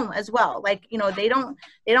from home as well. Like, you know, they don't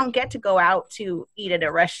get to go out to eat at a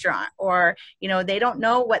restaurant, or, you know, they don't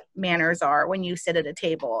know what manners are when you sit at a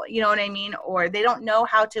table, you know what I mean? Or they don't know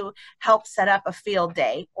how to help set up a field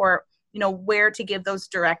day, or, you know, where to give those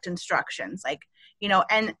direct instructions, like, you know.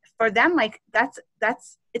 And for them, like that's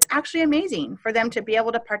it's actually amazing for them to be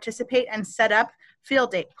able to participate and set up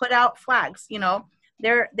field day, put out flags, you know.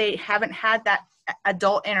 They haven't had that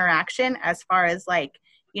adult interaction as far as, like,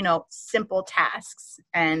 you know, simple tasks.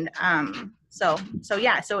 And so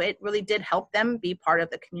it really did help them be part of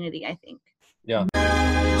the community, I think. Yeah.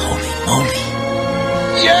 Holy moly.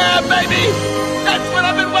 Yeah, baby! That's what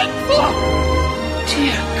I've been waiting for!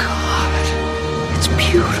 Dear God, it's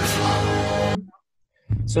beautiful.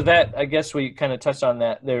 So that, I guess we kind of touched on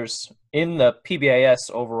that. There's, in the PBIS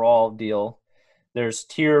overall deal, there's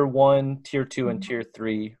tier 1, tier 2, and tier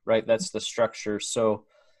 3, right? That's the structure. So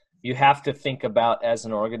you have to think about, as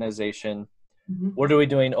an organization, what are we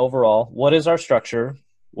doing overall? What is our structure?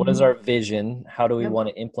 What is our vision? How do we want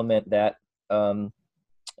to implement that? And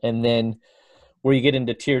then where you get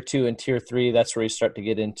into tier 2 and tier 3, that's where you start to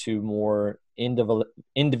get into more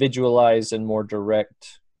individualized and more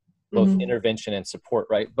direct, both intervention and support,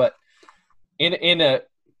 right? But in a,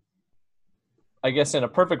 I guess, in a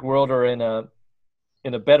perfect world, or in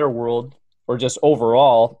a better world, or just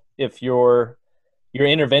overall, if your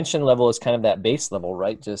intervention level is kind of that base level,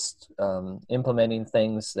 right? Just implementing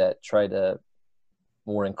things that try to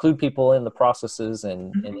more include people in the processes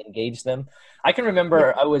and engage them. I can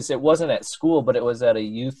remember it wasn't at school, but it was at a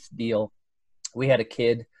youth deal. We had a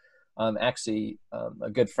kid, actually a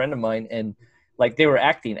good friend of mine, and like they were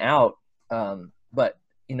acting out, but,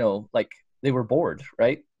 you know, like they were bored,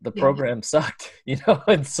 right? The program sucked, you know?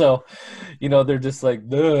 And so, you know, they're just like,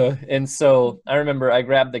 duh. And so I remember I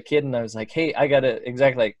grabbed the kid and I was like, hey, I got to,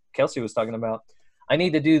 exactly like Kelsey was talking about, I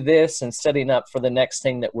need to do this and setting up for the next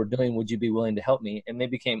thing that we're doing. Would you be willing to help me? And they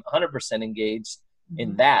became 100% engaged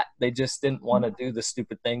in that. They just didn't want to do the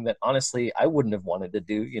stupid thing that honestly I wouldn't have wanted to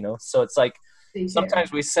do, you know? So it's like,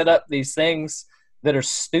 sometimes we set up these things that are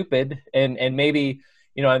stupid, and maybe,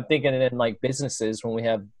 you know, I'm thinking in like businesses when we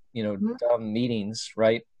have, you know, dumb meetings,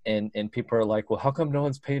 right? And people are like, well, how come no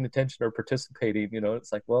one's paying attention or participating? You know,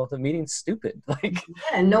 it's like, well, the meeting's stupid. Like,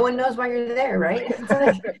 and no one knows why you're there, right? It's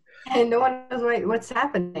like, and no one knows what's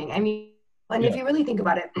happening. I mean, and if you really think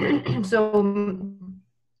about it, so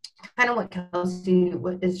kind of what Kelsey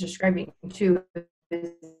is describing too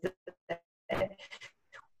is that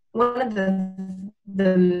one of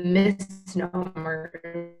the misnomers,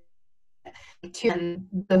 and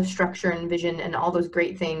the structure and vision and all those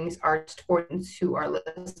great things are just for students who are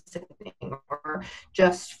listening, or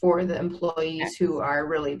just for the employees who are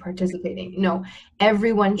really participating. No,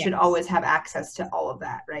 everyone should always have access to all of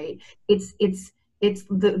that, right? It's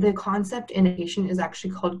the concept in education is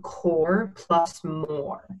actually called core plus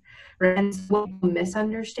more, right? And so what people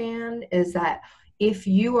misunderstand is that if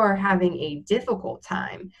you are having a difficult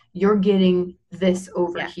time, you're getting this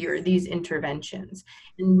over here, these interventions.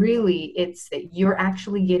 And really, it's that you're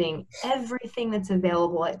actually getting everything that's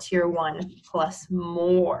available at tier 1 plus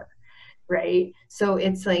more, right? So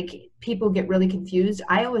it's like people get really confused.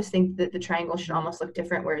 I always think that the triangle should almost look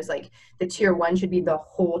different, whereas like the tier 1 should be the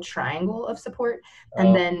whole triangle of support.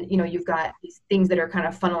 And then, you know, you've got these things that are kind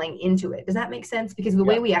of funneling into it. Does that make sense? Because the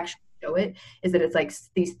way we actually show it is that it's like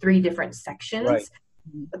these 3 different sections. Right.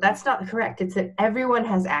 But that's not correct. It's that everyone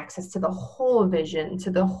has access to the whole vision, to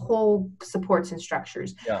the whole supports and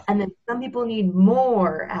structures. And then some people need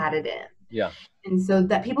more added in. And so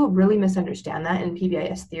that people really misunderstand that in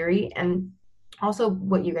PBIS theory. And also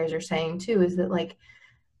what you guys are saying too is that, like,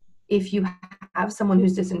 if you have someone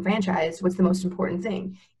who's disenfranchised, what's the most important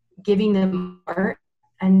thing? Giving them art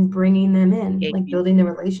and bringing them in, like building the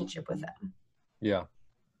relationship with them.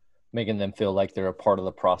 Making them feel like they're a part of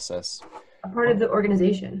the process. a part of the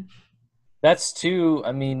organization. That's too,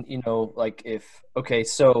 I mean, like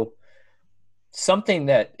so something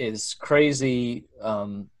that is crazy,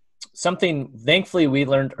 something thankfully we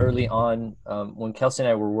learned early on when Kelsey and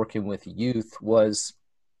I were working with youth was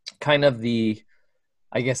kind of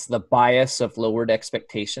I guess the bias of lowered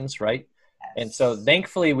expectations, right? And so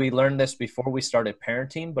thankfully we learned this before we started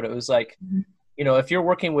parenting, but it was like, if you're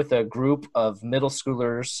working with a group of middle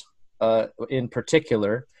schoolers in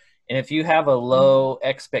particular, and if you have a low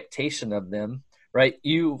expectation of them, right,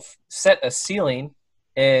 you've set a ceiling,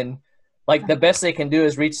 and like the best they can do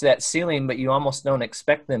is reach that ceiling, but you almost don't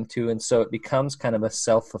expect them to. And so it becomes kind of a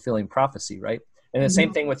self-fulfilling prophecy, right? And the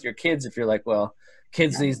same thing with your kids. If you're like, well,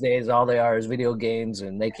 kids these days, all they are is video games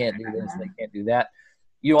and they can't do this, they can't do that.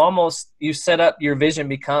 You set up, your vision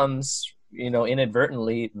becomes,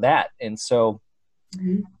 inadvertently that. And so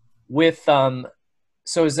with,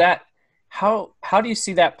 so is that, how do you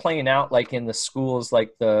see that playing out? Like in the schools,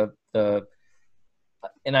 like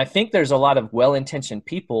and I think there's a lot of well-intentioned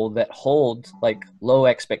people that hold like low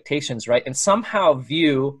expectations, right? And somehow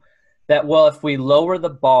view that, well, if we lower the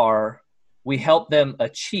bar, we help them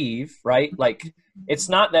achieve, right? Like it's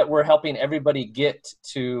not that we're helping everybody get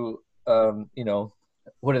to,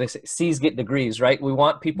 what do they say? C's get degrees, right? We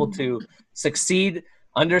want people to succeed,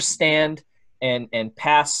 understand, and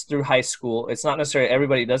pass through high school. It's not necessarily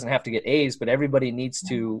everybody doesn't have to get A's, but everybody needs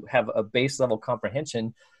to have a base level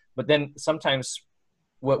comprehension. But then sometimes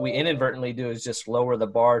what we inadvertently do is just lower the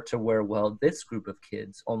bar to where, well, this group of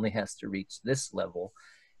kids only has to reach this level,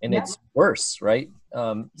 and it's worse, right?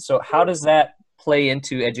 So how does that play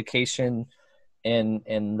into education and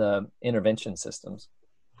the intervention systems?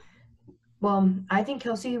 Well, I think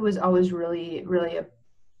Kelsey was always really, really a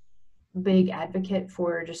big advocate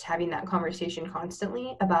for just having that conversation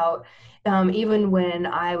constantly about, even when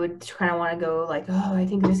I would kind of want to go like, oh, I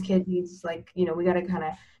think this kid needs, like, we gotta kind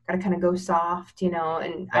of go soft,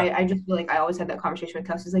 and I just feel like I always had that conversation with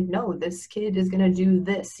Kelsey. It's like, no, this kid is gonna do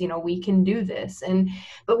this, we can do this.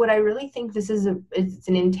 But what I really think this is it's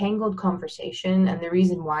an entangled conversation, and the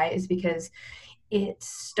reason why is because it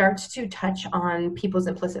starts to touch on people's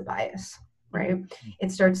implicit bias, right?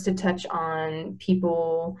 It starts to touch on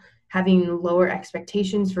people having lower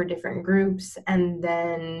expectations for different groups, and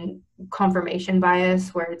then confirmation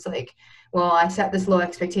bias, where it's like, well, I set this low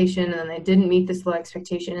expectation and then I didn't meet this low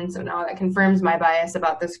expectation, and so now that confirms my bias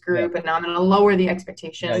about this group, and now I'm going to lower the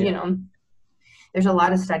expectation. There's a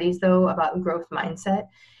lot of studies though about growth mindset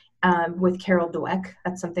with Carol Dweck.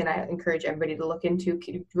 That's something I encourage everybody to look into,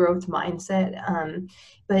 growth mindset.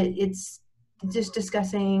 But it's just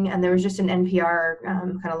discussing, and there was just an NPR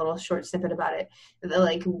kind of little short snippet about it, that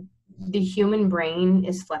like the human brain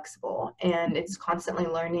is flexible and it's constantly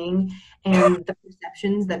learning, and the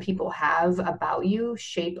perceptions that people have about you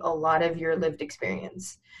shape a lot of your lived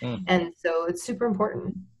experience. And so it's super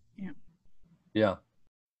important. Yeah.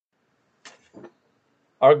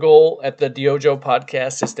 Our goal at the Diojo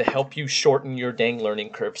podcast is to help you shorten your dang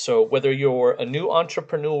learning curve. So whether you're a new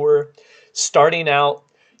entrepreneur starting out,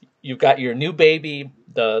 you've got your new baby,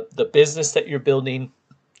 the business that you're building,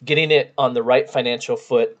 getting it on the right financial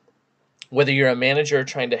foot, whether you're a manager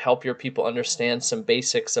trying to help your people understand some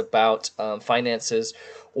basics about finances,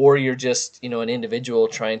 or you're just, an individual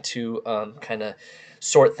trying to kind of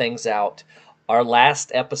sort things out. Our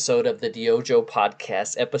last episode of the Diojo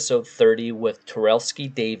podcast, episode 30 with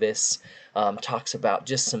Torelski Davis, talks about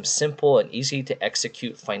just some simple and easy to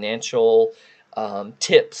execute financial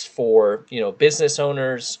tips for, business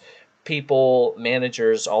owners, people,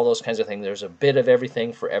 managers, all those kinds of things. There's a bit of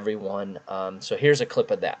everything for everyone. So here's a clip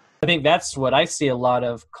of that. I think that's what I see a lot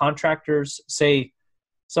of contractors say.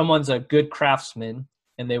 Someone's a good craftsman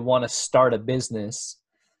and they want to start a business.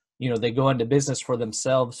 They go into business for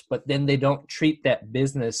themselves, but then they don't treat that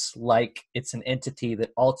business like it's an entity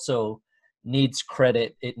that also needs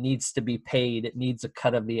credit. It needs to be paid. It needs a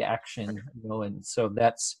cut of the action, and so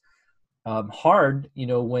that's hard,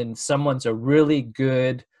 when someone's a really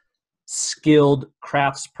good, skilled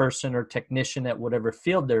craftsperson or technician at whatever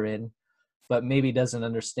field they're in, but maybe doesn't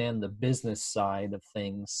understand the business side of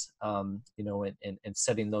things, and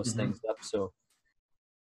setting those things up. So.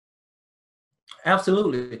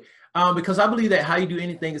 Absolutely. Because I believe that how you do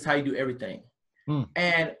anything is how you do everything.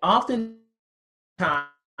 And oftentimes,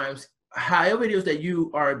 however it is that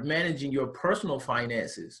you are managing your personal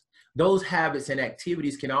finances, those habits and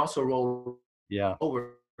activities can also roll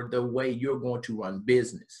over the way you're going to run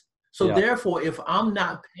business. So therefore, if I'm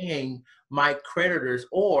not paying my creditors,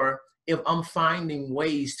 or if I'm finding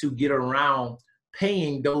ways to get around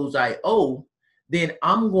paying those I owe, then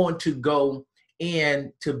I'm going to go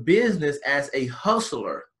into business as a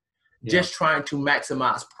hustler, just trying to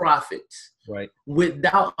maximize profits. Right.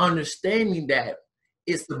 Without understanding that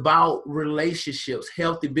it's about relationships,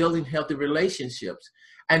 building healthy relationships.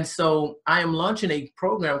 And so I am launching a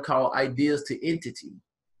program called Ideas to Entity,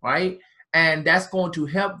 right? And that's going to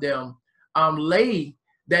help them lay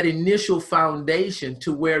that initial foundation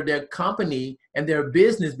to where their company and their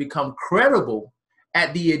business become credible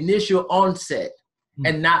at the initial onset,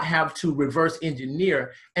 and not have to reverse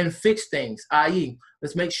engineer and fix things. I.e.,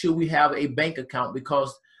 let's make sure we have a bank account,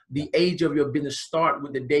 because the age of your business start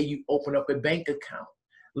with the day you open up a bank account.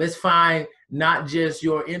 Let's find not just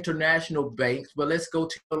your international banks, but let's go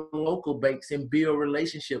to the local banks and build a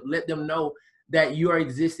relationship. Let them know that you are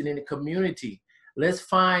existing in the community. Let's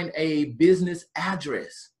find a business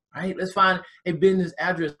address, right? Let's find a business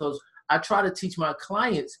address. Because I try to teach my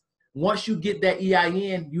clients, once you get that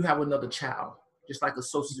EIN, you have another child, just like a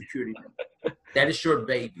social security number. That is your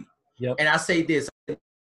baby. Yep. And I say this,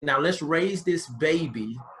 now let's raise this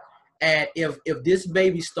baby. And if this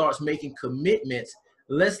baby starts making commitments,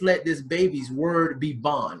 let's let this baby's word be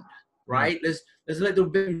bond, right? Let's let the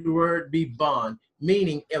baby's word be bond.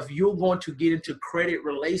 Meaning, if you're going to get into credit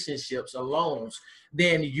relationships or loans,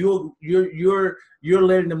 then you're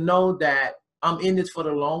letting them know that I'm in this for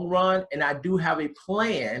the long run, and I do have a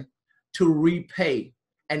plan to repay.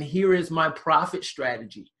 And here is my profit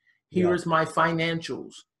strategy. Here is my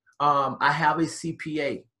financials. I have a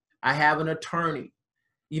CPA. I have an attorney.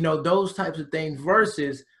 You know, those types of things,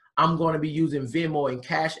 versus I'm going to be using Venmo and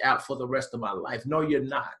Cash App for the rest of my life. No, you're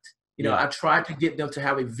not. You know, I tried to get them to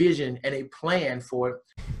have a vision and a plan for it.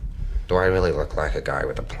 Do I really look like a guy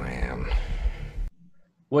with a plan?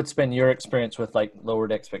 What's been your experience with like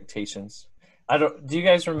lowered expectations? Do you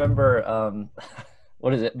guys remember,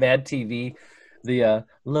 what is it, Mad TV? The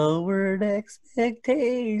lowered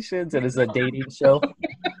expectations, and it's a dating show.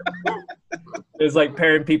 It's like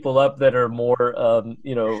pairing people up that are more,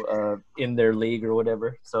 in their league or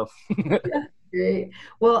whatever. So, great.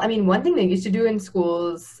 Well, I mean, one thing they used to do in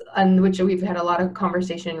schools, and which we've had a lot of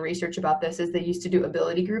conversation and research about this, is they used to do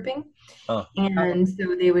ability grouping. And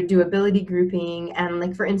so they would do ability grouping, and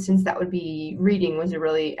like, for instance, that would be reading was a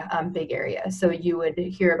really big area. So you would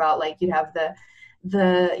hear about, like, you'd have the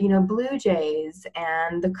Blue Jays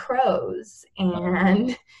and the Crows,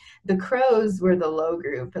 and the Crows were the low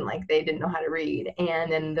group, and like they didn't know how to read,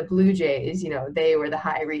 and then the Blue Jays, they were the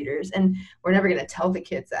high readers. And we're never going to tell the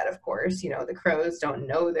kids that, of course, the Crows don't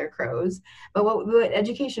know they're crows. But what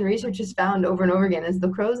education research has found over and over again is the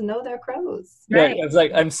Crows know they're crows. Right? Yeah, it's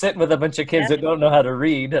like I'm sitting with a bunch of kids that don't know how to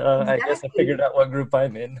read. Exactly. I guess I figured out what group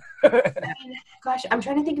I'm in. I mean, gosh, I'm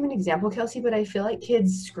trying to think of an example, Kelsey, but I feel like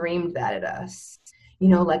kids screamed that at us.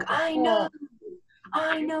 Like, I know,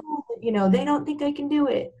 they don't think I can do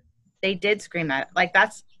it. They did scream that. Like,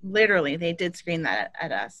 that's literally, they did scream that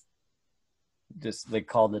at us. Just, they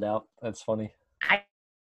called it out. That's funny.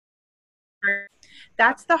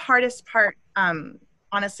 That's the hardest part.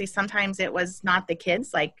 Honestly, sometimes it was not the kids,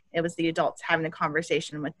 like it was the adults having a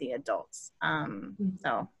conversation with the adults.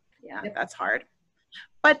 So yeah, that's hard.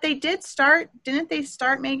 But they didn't they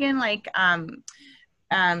start, Megan, like,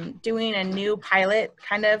 doing a new pilot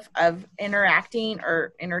kind of interacting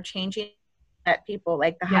or interchanging at people,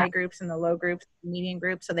 like the high groups and the low groups, medium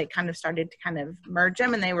groups. So they kind of started to kind of merge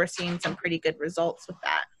them, and they were seeing some pretty good results with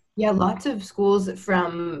that. Yeah, lots of schools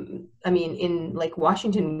in like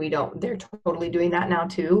Washington, they're totally doing that now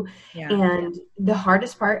too. Yeah. And the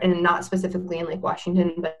hardest part, and not specifically in like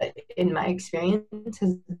Washington, but in my experience,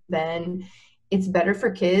 has been, it's better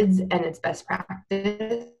for kids and it's best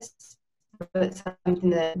practice. But something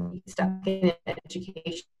that stuck in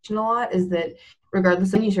education a lot is that,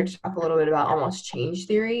 regardless, and you start to talk a little bit about almost change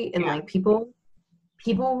theory, and like people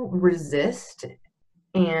resist,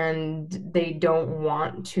 and they don't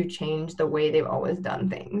want to change the way they've always done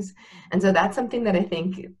things. And so that's something that I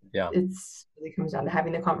think it's really comes down to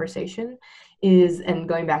having the conversation and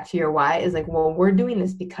going back to your why is like, well, we're doing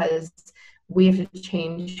this because we have to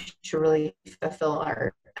change to really fulfill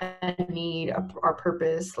our need, our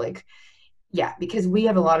purpose, like. Yeah, because we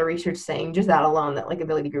have a lot of research saying just that alone that like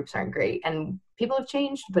ability groups aren't great, and people have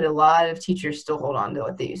changed, but a lot of teachers still hold on to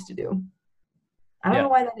what they used to do. I don't know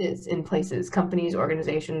why that is in places, companies,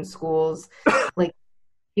 organizations, schools. Like,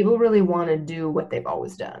 people really want to do what they've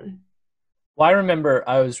always done. Well, I remember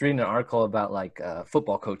I was reading an article about like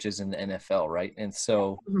football coaches in the NFL, right? And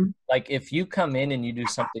so like if you come in and you do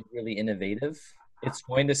something really innovative, it's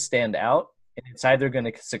going to stand out, and it's either going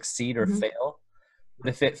to succeed or fail. But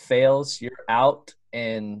if it fails, you're out,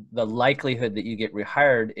 and the likelihood that you get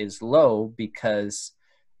rehired is low because,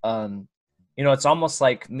 it's almost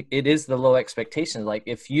like it is the low expectations. Like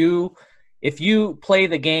if you if you play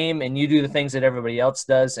the game and you do the things that everybody else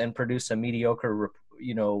does and produce a mediocre,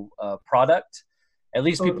 product, at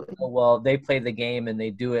least people know, well, they play the game and they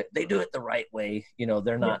do it the right way.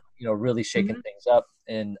 They're not, really shaking things up.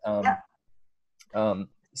 And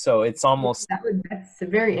so it's almost that's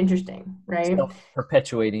very interesting, right?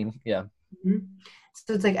 Perpetuating. Yeah.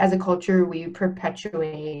 So it's like, as a culture, we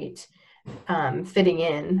perpetuate fitting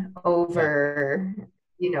in over,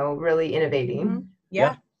 really innovating.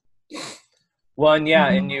 Yeah. Well, and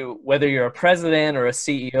and whether you're a president or a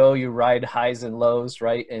CEO, you ride highs and lows,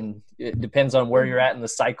 right? And it depends on where you're at in the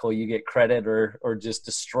cycle. You get credit or just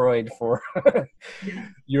destroyed for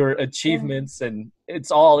your achievements, and it's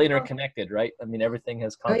all interconnected, right? I mean, everything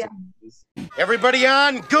has consequences. Everybody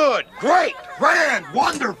on? Good, great, grand,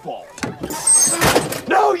 wonderful.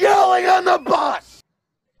 No yelling on the bus!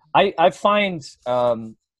 I find,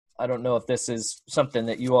 I don't know if this is something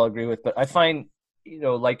that you all agree with, but I find,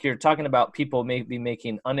 like you're talking about people maybe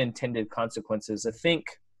making unintended consequences. I think,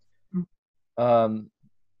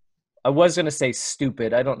 I was going to say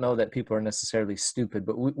stupid. I don't know that people are necessarily stupid,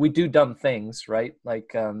 but we do dumb things, right?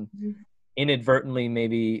 Like, inadvertently,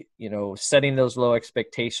 maybe, setting those low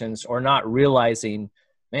expectations or not realizing,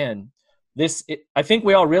 man, I think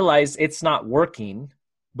we all realize it's not working,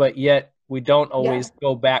 but yet we don't always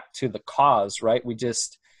go back to the cause, right? We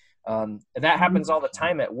just, that happens all the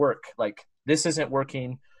time at work. Like, this isn't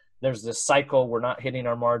working. There's this cycle. We're not hitting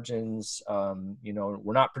our margins.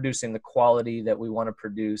 We're not producing the quality that we want to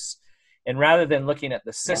produce. And rather than looking at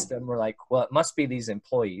the system, we're like, well, it must be these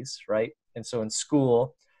employees, right? And so in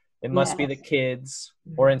school, it must be the kids,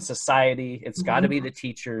 or in society, it's got to be the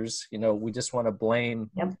teachers. We just want to blame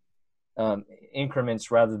increments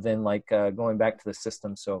rather than like going back to the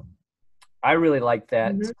system. So I really like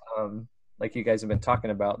that. Like you guys have been talking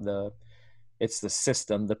about, it's the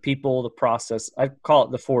system, the people, the process. I call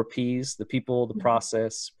it the 4 Ps: the people, the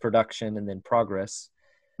process, production, and then progress.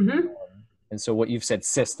 And so what you've said,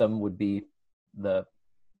 system, would be the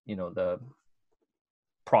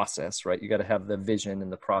process, right? You got to have the vision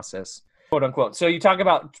and the process, quote unquote. So you talk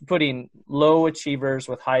about putting low achievers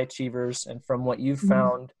with high achievers, and from what you've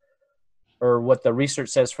found, or what the research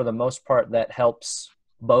says, for the most part, that helps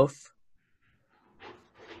both.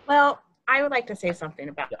 Well, I would like to say something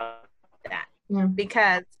about that,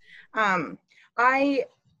 because I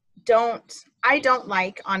don't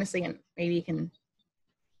like, honestly, and maybe you can,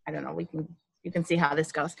 I don't know, you can see how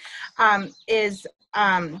this goes, is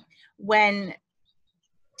when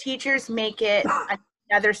teachers make it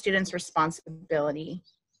another student's responsibility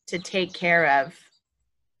to take care of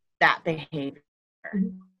that behavior.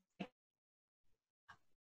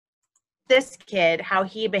 This kid, how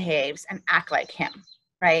he behaves, and act like him.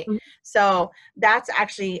 Right. So that's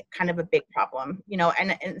actually kind of a big problem,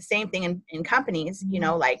 and the same thing in companies,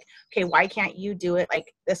 like, okay, why can't you do it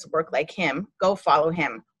like this, work like him, go follow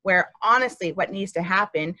him? Where honestly, what needs to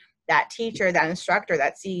happen, that teacher, that instructor,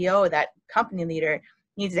 that CEO, that company leader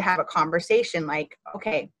needs to have a conversation like,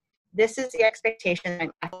 okay, this is the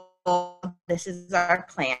expectation, this is our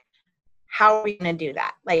plan. How are we going to do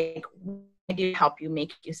that? Like, what can we do to help you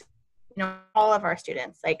make you, all of our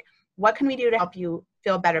students, like, what can we do to help you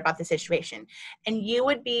feel better about the situation? And you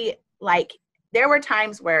would be like, there were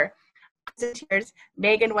times where I was in tears,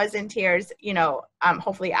 Megan was in tears,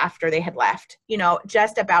 hopefully after they had left,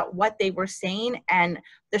 just about what they were saying and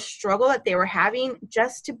the struggle that they were having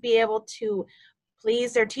just to be able to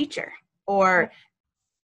please their teacher, or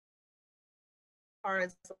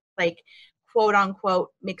as like, quote unquote,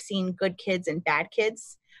 mixing good kids and bad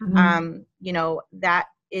kids. That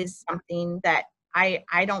is something that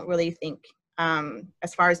I don't really think,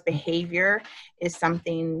 as far as behavior, is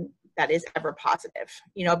something that is ever positive,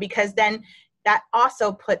 because then that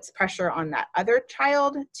also puts pressure on that other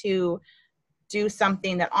child to do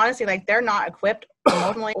something that honestly, like, they're not equipped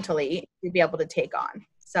emotionally to be able to take on.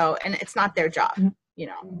 So, and it's not their job,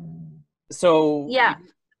 So yeah.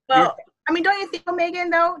 Well, I mean, don't you think,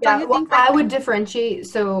 Megan, though? Don't you think I would differentiate.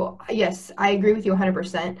 So yes, I agree with you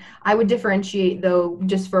 100%. I would differentiate, though,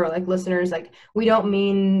 just for like listeners, like, we don't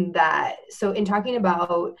mean that. So in talking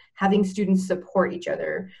about having students support each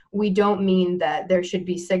other, we don't mean that there should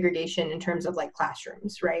be segregation in terms of like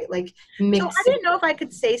classrooms, right? Like, so I didn't know if I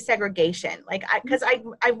could say segregation, like, because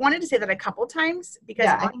I wanted to say that a couple times, because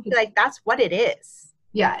I feel like that's what it is.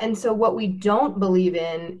 Yeah, and so what we don't believe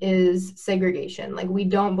in is segregation. Like, we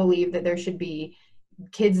don't believe that there should be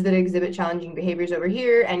kids that exhibit challenging behaviors over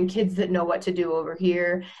here and kids that know what to do over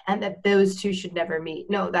here, and that those two should never meet.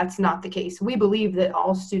 No, that's not the case. We believe that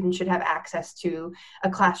all students should have access to a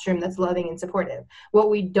classroom that's loving and supportive. What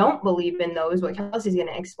we don't believe in, though, is what Kelsey's going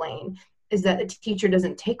to explain, is that the teacher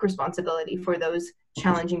doesn't take responsibility for those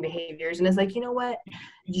challenging behaviors. And it's like, you know what,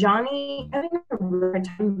 Johnny having a hard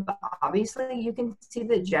time, but obviously you can see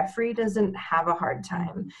that Jeffrey doesn't have a hard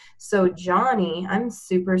time. So Johnny, I'm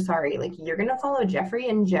super sorry. Like, you're going to follow Jeffrey,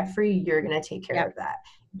 and Jeffrey, you're going to take care of that.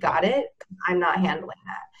 Got it? I'm not handling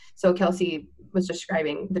that. So Kelsey was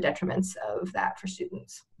describing the detriments of that for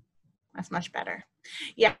students. That's much better.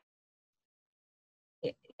 Yeah.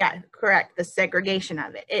 Yeah, correct. The segregation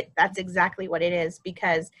of it. That's exactly what it is,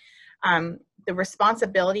 because the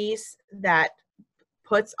responsibilities that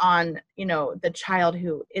puts on, you know, the child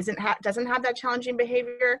who doesn't have that challenging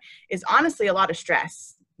behavior is honestly a lot of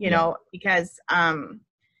stress, you know, because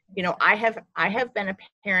you know, I have been a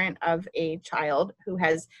parent of a child who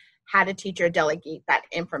has had a teacher delegate that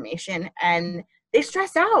information, and they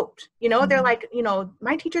stress out, you know, they're like, you know,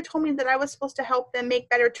 my teacher told me that I was supposed to help them make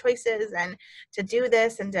better choices and to do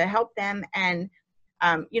this and to help them. And,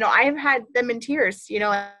 you know, I have had them in tears, you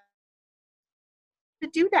know, to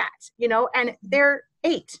do that, you know, and they're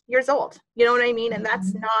 8 years old, you know what I mean? And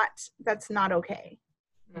that's not okay.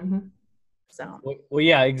 So. Well,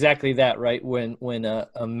 yeah, exactly that, right? When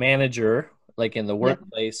a manager, like in the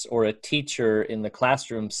workplace, or a teacher in the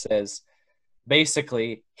classroom says,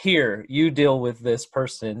 basically, here, you deal with this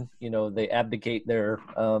person, you know, they abdicate their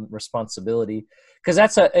responsibility. Because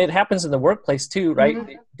it happens in the workplace too, right?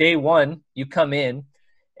 Day one, you come in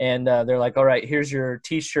and they're like, all right, here's your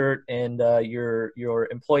t-shirt and your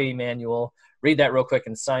employee manual. Read that real quick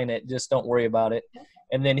and sign it. Just don't worry about it.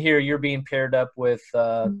 And then here you're being paired up with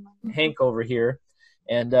Hank over here.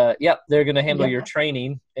 And yep, they're going to handle your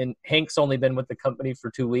training. And Hank's only been with the company for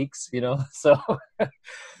 2 weeks, you know, so.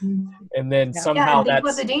 And then somehow and think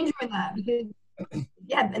about the danger in that, because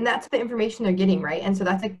and that's the information they're getting, right? And so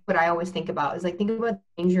that's like what I always think about, is like, think about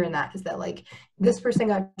the danger in that, is that like, this person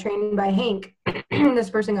got trained by Hank, this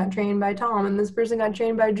person got trained by Tom, and this person got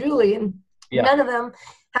trained by Julie, and none of them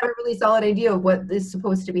have a really solid idea of what is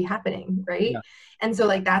supposed to be happening, right? And so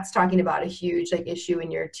like, that's talking about a huge like issue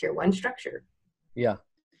in your tier 1 structure. You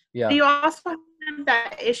also have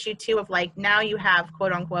that issue too of like, now you have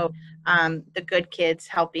quote unquote the good kids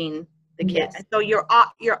helping the kids. So you're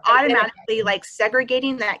automatically like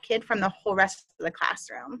segregating that kid from the whole rest of the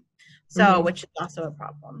classroom. So which is also a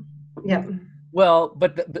problem. Well,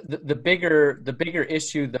 but the bigger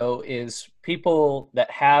issue though is people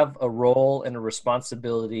that have a role and a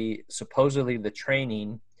responsibility, supposedly the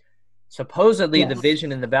training, supposedly the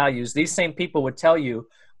vision and the values. These same people would tell you,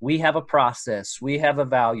 we have a process, we have a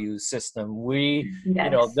value system, we, you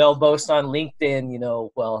know, they'll boast on LinkedIn, you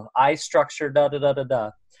know, well, I structure da da da da da.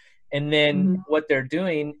 And then what they're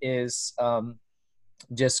doing is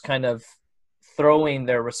just kind of throwing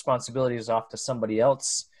their responsibilities off to somebody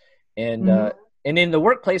else. And in the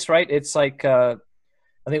workplace, right, it's like, I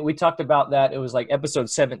think we talked about that. It was like episode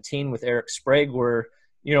 17 with Eric Sprague, where,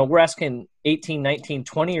 you know, we're asking 18, 19,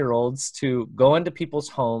 20-year-olds to go into people's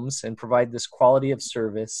homes and provide this quality of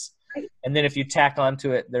service. And then if you tack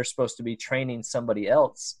onto it, they're supposed to be training somebody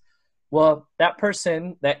else. Well, that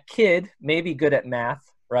person, that kid may be good at math,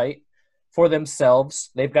 right, for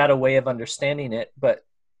themselves. They've got a way of understanding it, but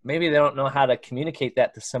maybe they don't know how to communicate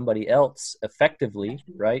that to somebody else effectively,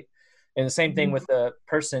 right? And the same thing with the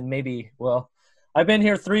person, maybe, well, I've been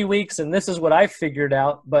here 3 weeks and this is what I've figured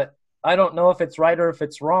out, but I don't know if it's right or if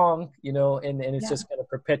it's wrong, you know, and it's just kind of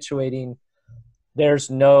perpetuating. There's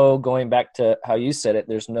no, going back to how you said it,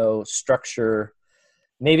 there's no structure.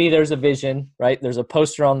 Maybe there's a vision, right? There's a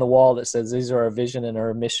poster on the wall that says these are our vision and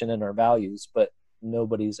our mission and our values, but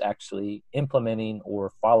nobody's actually implementing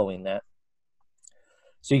or following that.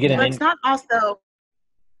 So you get it's not also,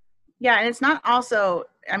 and it's not also,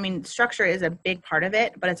 I mean, structure is a big part of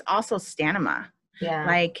it, but it's also stamina.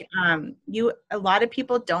 Like a lot of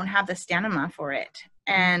people don't have the stamina for it.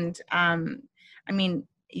 And I mean,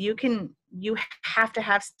 you have to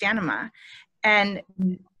have stamina, and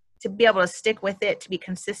to be able to stick with it, to be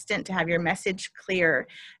consistent, to have your message clear.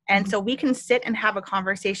 And so we can sit and have a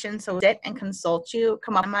conversation. So sit and consult you,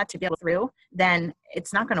 come up to be able to through, then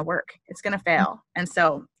it's not going to work. It's going to fail. And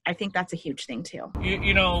so I think that's a huge thing too.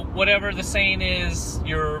 You know, whatever the saying is,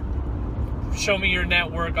 show me your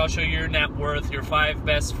network, I'll show you your net worth. Your 5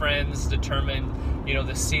 best friends determine, you know,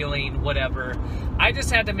 the ceiling, whatever. I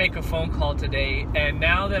just had to make a phone call today, and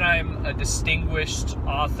now that I'm a distinguished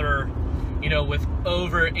author, you know, with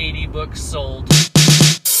over 80 books sold,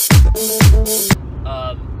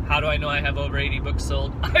 how do I know I have over 80 books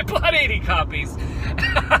sold? I bought 80 copies.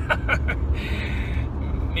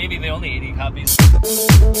 Maybe the only 80 copies.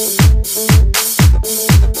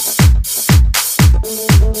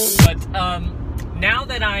 But now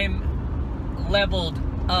that I'm leveled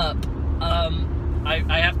up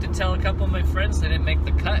I have to tell a couple of my friends they didn't make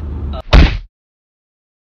the cut.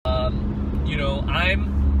 You know,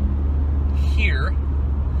 I'm here,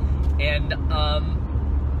 and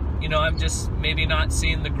you know, I'm just maybe not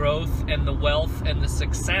seeing the growth and the wealth and the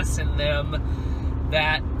success in them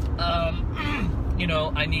that you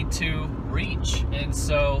know, I need to reach. And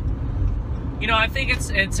so, you know, I think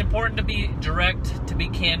it's important to be direct, to be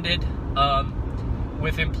candid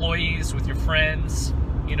with employees, with your friends,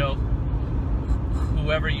 you know,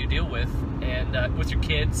 whoever you deal with, and with your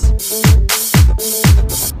kids,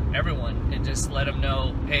 everyone, and just let them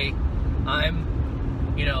know, hey,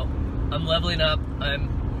 I'm, you know, I'm leveling up,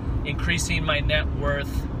 I'm increasing my net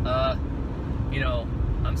worth, you know,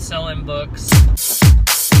 I'm selling books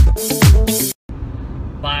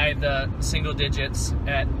by the single digits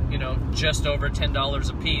at, you know, just over $10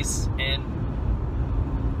 a piece. And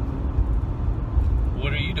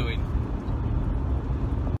what are you doing?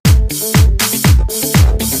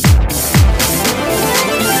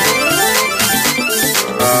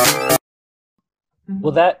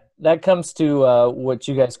 Well, that comes to what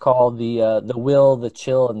you guys call the will, the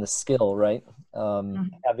chill, and the skill, right?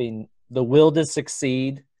 Having the will to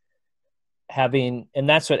succeed, and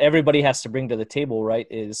that's what everybody has to bring to the table, right?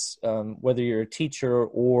 Is whether you're a teacher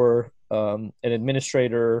or an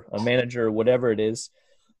administrator, a manager, whatever it is,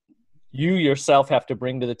 you yourself have to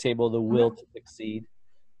bring to the table the will to succeed.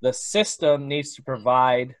 The system needs to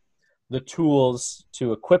provide the tools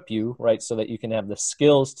to equip you, right, so that you can have the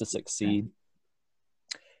skills to succeed.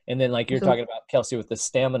 And then, like you're talking about, Kelsey, with the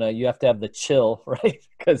stamina, you have to have the chill, right?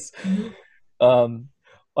 Because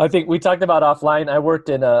I think we talked about offline. I worked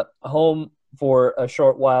in a home for a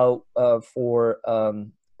short while for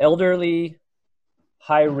elderly,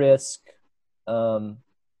 high-risk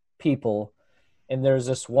people. And there's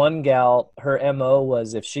this one gal, her MO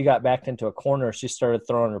was if she got backed into a corner, she started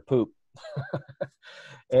throwing her poop.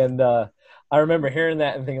 And I remember hearing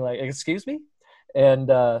that and thinking like, excuse me?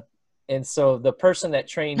 And so the person that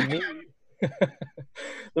trained me,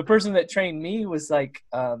 was like,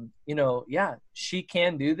 you know, yeah, she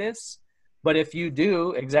can do this. But if you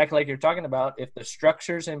do exactly like you're talking about, if the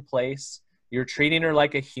structure's in place, you're treating her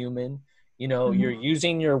like a human, you know, you're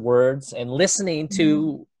using your words and listening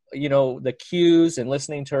to, you know, the cues and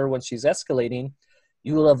listening to her when she's escalating,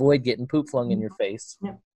 you will avoid getting poop flung in your face.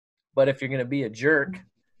 But if you're going to be a jerk,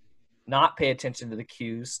 not pay attention to the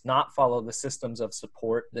cues, not follow the systems of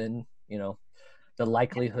support, then, you know, the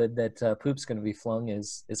likelihood that poop's going to be flung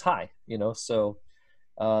is high, you know. So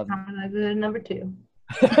number 2.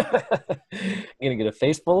 You're gonna get a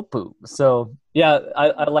face full of poop. So yeah,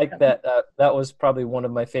 I like that. That was probably one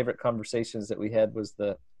of my favorite conversations that we had, was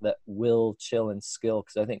that will, chill, and skill,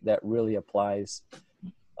 because I think that really applies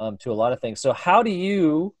to a lot of things. So how do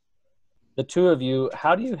you, the two of you,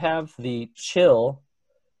 how do you have the chill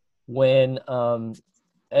when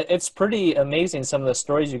it's pretty amazing some of the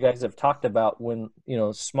stories you guys have talked about when, you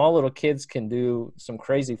know, small little kids can do some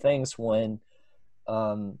crazy things when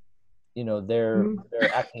you know, they're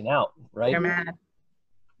acting out, right? They're mad.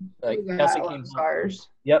 Like scars.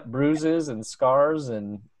 Yep, bruises and scars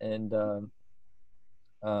and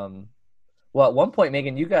well, at one point,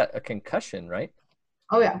 Megan, you got a concussion, right?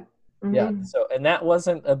 Oh yeah. Yeah. So, and that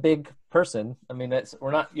wasn't a big person. I mean,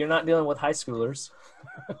 you're not dealing with high schoolers.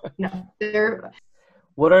 No.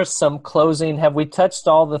 What are some closing? Have we touched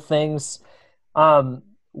all the things? I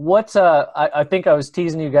think I was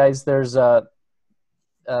teasing you guys. There's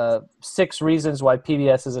 6 reasons why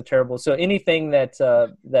PBS is a terrible. So anything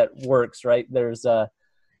that works, right? There's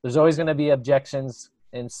always going to be objections,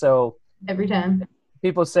 and so every time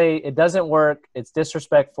people say it doesn't work, it's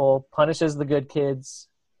disrespectful, punishes the good kids,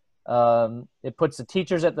 it puts the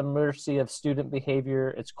teachers at the mercy of student behavior,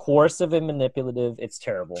 it's coercive and manipulative, it's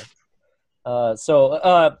terrible. What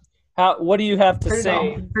do you have to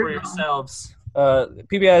say for yourselves?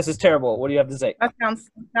 PBS is terrible. What do you have to say? That sounds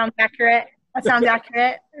accurate. That sounds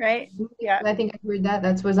accurate, right? Yeah. I think I heard that.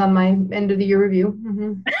 That was on my end of the year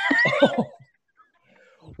review.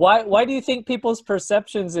 Why do you think people's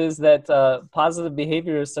perceptions is that positive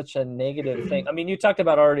behavior is such a negative thing? I mean, you talked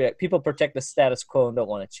about already, people protect the status quo and don't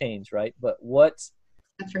want to change, right? But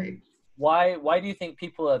that's right. Why do you think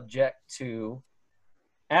people object to,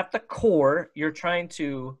 at the core, you're trying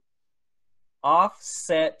to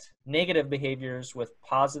offset negative behaviors with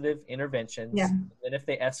positive interventions? Yeah. And then if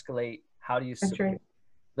they escalate, how do you That's right.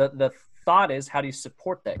 The thought is, how do you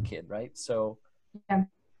support that kid, right? So yeah.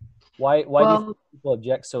 Why do you think people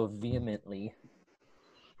object so vehemently?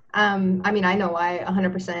 I mean, I know why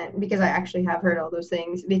 100%, because I actually have heard all those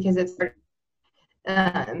things, because it's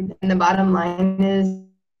and the bottom line is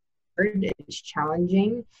it's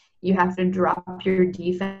challenging, You have to drop your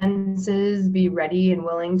defenses, be ready and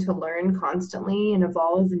willing to learn constantly and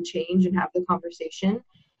evolve and change and have the conversation.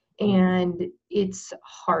 And it's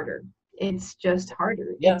harder. It's just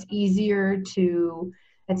harder. Yeah. It's easier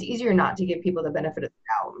not to give people the benefit of the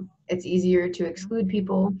doubt. It's easier to exclude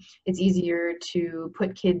people. It's easier to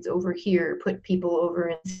put kids over here, put people over,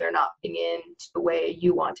 and they're not being in the way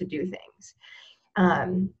you want to do things.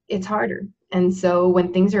 It's harder. And so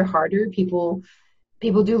when things are harder, people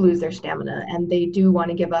do lose their stamina, and they do want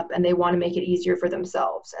to give up, and they want to make it easier for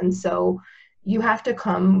themselves. And so you have to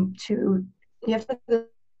have the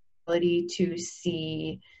ability to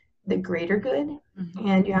see the greater good,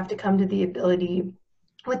 and you have to come to the ability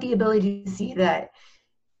to see that,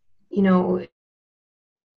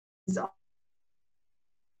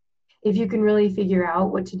 if you can really figure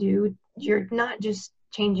out what to do, you're not just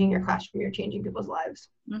changing your classroom, you're changing people's lives.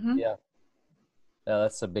 Yeah,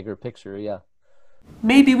 that's a bigger picture. Yeah.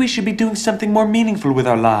 Maybe we should be doing something more meaningful with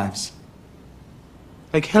our lives.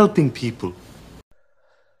 Like helping people.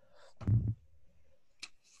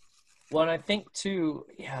 Well, and I think too,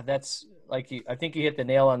 that's I think you hit the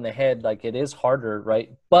nail on the head. Like, it is harder,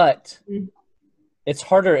 right? But it's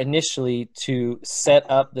harder initially to set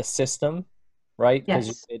up the system, right?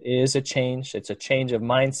 Because it is a change. It's a change of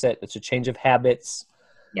mindset. It's a change of habits.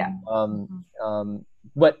 Yeah.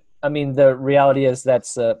 But I mean, the reality is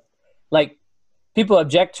that's like, people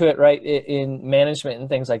object to it, right, in management and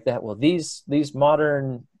things like that. Well, these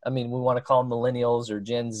modern, I mean, we want to call them millennials or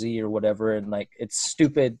Gen Z or whatever, and like, it's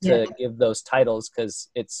stupid to give those titles because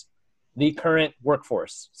it's the current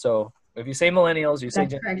workforce. So if you say millennials, you say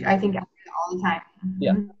Gen correct. Z. I think all the time.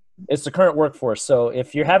 Yeah, it's the current workforce. So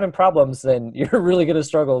if you're having problems, then you're really going to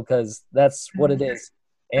struggle, because that's what it is.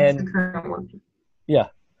 And that's the current workforce. Yeah,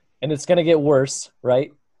 and it's going to get worse,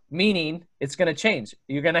 right? Meaning it's going to change.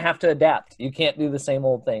 You're going to have to adapt. You can't do the same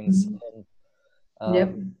old things.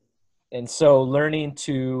 And so learning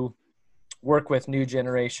to work with new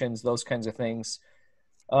generations, those kinds of things,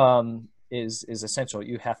 is essential.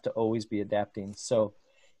 You have to always be adapting. So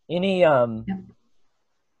any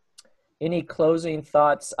closing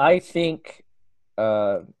thoughts? I think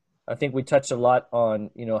we touched a lot on,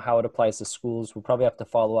 how it applies to schools. We'll probably have to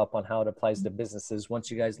follow up on how it applies to businesses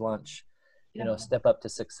once you guys launch Step Up to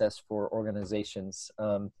Success for organizations.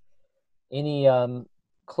 Any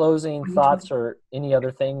closing thoughts or any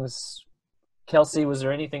other things? Kelsey, was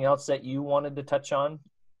there anything else that you wanted to touch on?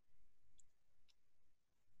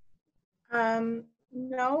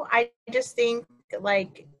 No, I just think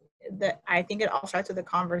I think it all starts with a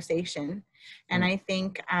conversation. And I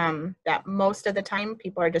think that most of the time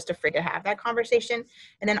people are just afraid to have that conversation.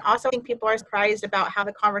 And then also I think people are surprised about how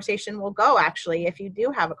the conversation will go, actually, if you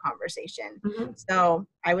do have a conversation. So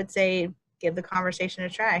I would say give the conversation a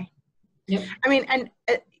try. I mean, and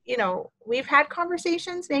we've had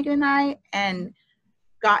conversations, Megan and I, and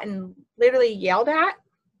gotten literally yelled at.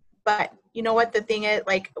 But you know what the thing is,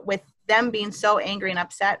 like, with them being so angry and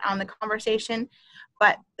upset on the conversation,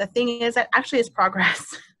 but the thing is that actually is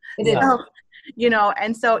progress. It is. So,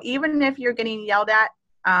 and so even if you're getting yelled at,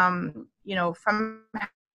 from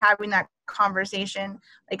having that conversation,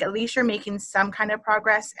 like, at least you're making some kind of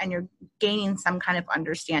progress and you're gaining some kind of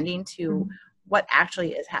understanding to what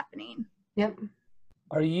actually is happening. Yep.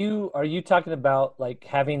 Are you talking about like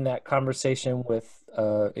having that conversation with,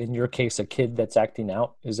 in your case, a kid that's acting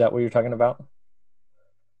out? Is that what you're talking about?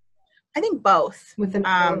 I think both. With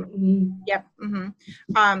an Yep.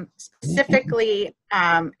 Specifically,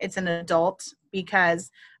 it's an adult,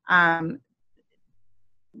 because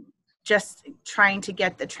just trying to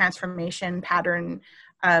get the transformation pattern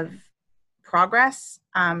of progress,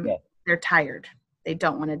 they're tired. They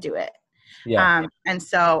don't want to do it. Yeah. And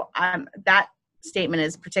so that statement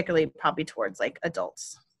is particularly probably towards like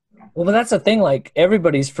adults. Well, but that's the thing, like,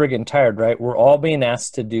 everybody's friggin' tired, right? We're all being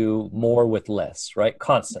asked to do more with less, right?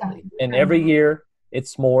 Constantly. And every year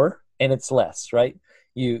it's more and it's less, right?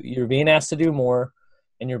 You're being asked to do more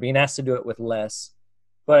and you're being asked to do it with less.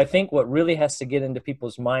 But I think what really has to get into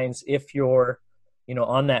people's minds, if you're,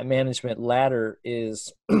 on that management ladder,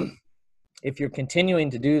 is if you're continuing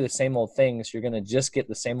to do the same old things, you're going to just get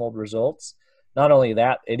the same old results. Not only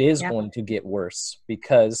that, it is going to get worse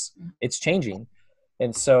because it's changing.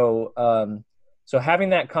 And so, so having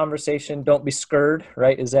that conversation, don't be scared,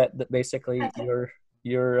 right? Is that basically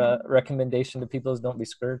your recommendation to people, is don't be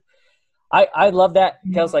scared? I love that,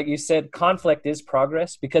 Kels. Like you said, conflict is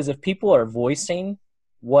progress, because if people are voicing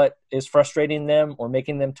what is frustrating them or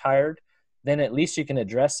making them tired, then at least you can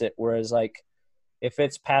address it. Whereas, like, if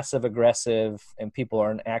it's passive aggressive and people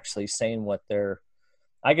aren't actually saying what they're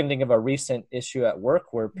I can think of a recent issue at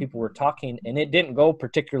work where people were talking and it didn't go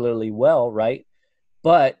particularly well, right?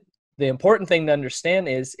 But the important thing to understand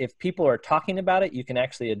is if people are talking about it, you can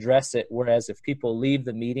actually address it. Whereas if people leave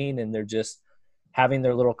the meeting and they're just having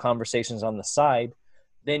their little conversations on the side,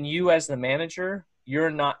 then you as the manager,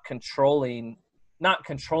 you're not controlling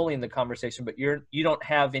the conversation, but you don't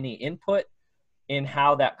have any input in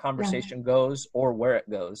how that conversation goes or where it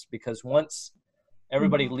goes. Because once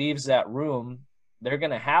everybody leaves that room, they're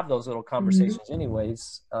going to have those little conversations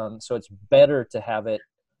anyways. So it's better to have it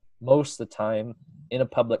most of the time in a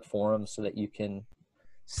public forum so that you can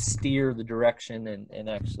steer the direction and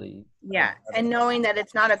actually. Yeah. And knowing that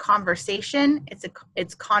it's not a conversation,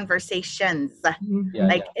 it's conversations.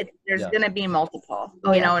 There's going to be multiple,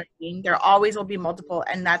 you know what I mean? There always will be multiple.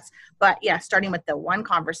 And starting with the one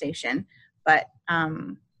conversation, but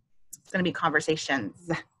it's going to be conversations.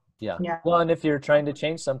 Yeah. Well, and if you're trying to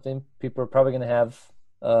change something, people are probably going to have,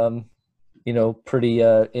 pretty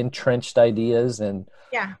entrenched ideas. And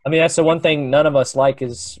I mean, that's the one thing none of us like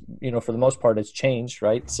is, for the most part, it's change,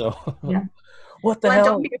 right? So what the hell?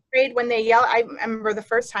 Don't be afraid when they yell. I remember the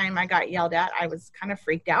first time I got yelled at, I was kind of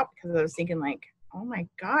freaked out because I was thinking like, oh my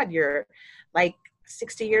God, you're like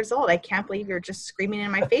 60 years old. I can't believe you're just screaming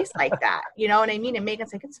in my face like that. You know what I mean? And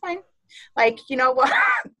Megan's like, it's fine. Like,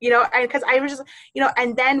 because I was just,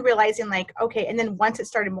 and then realizing like, okay. And then once it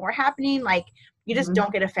started more happening, like you just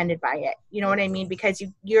don't get offended by it. You know what I mean? Because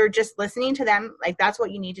you're just listening to them. Like that's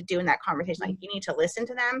what you need to do in that conversation. Like you need to listen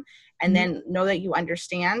to them and then know that you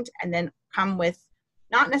understand and then come with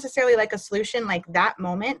not necessarily like a solution like that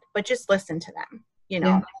moment, but just listen to them,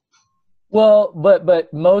 Well,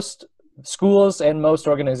 but most schools and most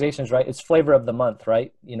organizations, right? It's flavor of the month,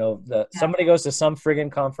 right? Somebody goes to some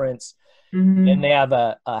friggin' conference and they have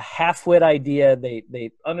a half-wit idea.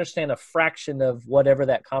 They understand a fraction of whatever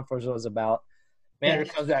that conference was about.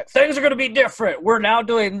 Manager comes back, things are going to be different. We're now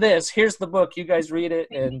doing this. Here's the book. You guys read it.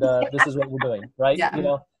 And this is what we're doing, right?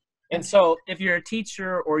 And so if you're a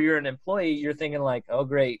teacher or you're an employee, you're thinking like, oh,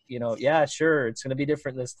 great. Yeah, sure. It's going to be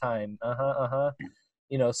different this time.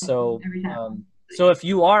 So if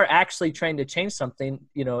you are actually trying to change something,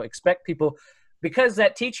 expect people, because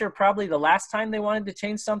that teacher probably the last time they wanted to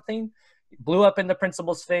change something blew up in the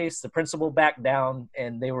principal's face, the principal backed down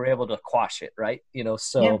and they were able to quash it. Right.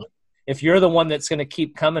 If you're the one that's going to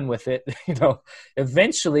keep coming with it,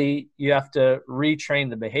 eventually you have to retrain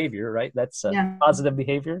the behavior, right? That's positive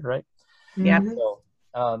behavior, right? Yeah. So,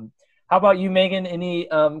 how about you, Megan? Any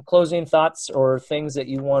closing thoughts or things that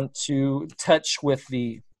you want to touch with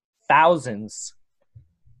the thousands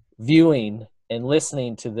viewing and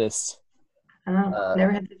listening to this?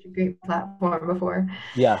 Never had such a great platform before.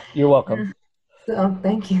 Yeah, you're welcome. So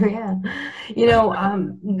thank you. Yeah.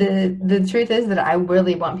 The truth is that I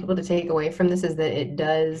really want people to take away from this is that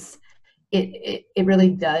it really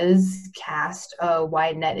does cast a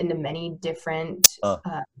wide net into many different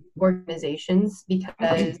organizations,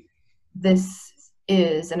 because this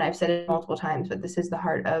is, and I've said it multiple times, but this is the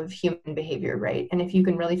heart of human behavior, right? And if you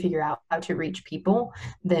can really figure out how to reach people,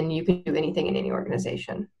 then you can do anything in any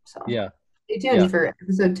organization. So stay tuned for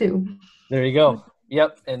episode 2. There you go.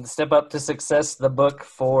 Yep. And Step Up to Success, the book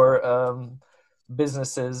for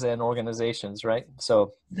businesses and organizations, right?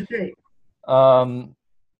 So that's great.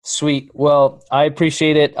 Sweet. Well, I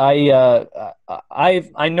appreciate it.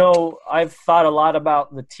 I know I've thought a lot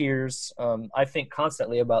about the tiers. I think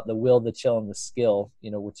constantly about the will, the chill, and the skill,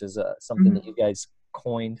 which is something that you guys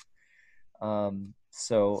coined.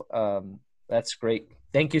 So that's great.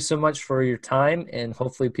 Thank you so much for your time, and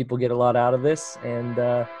hopefully people get a lot out of this,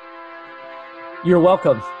 and you're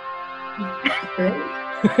welcome. Great.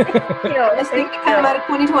 Best thing to come out of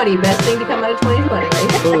 2020. Best thing to come out of 2020,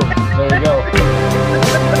 right? Boom. There you go.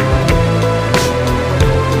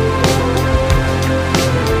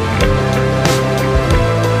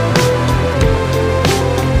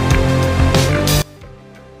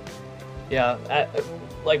 Yeah,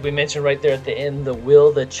 like we mentioned right there at the end, the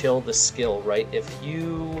will, the chill, the skill, right? If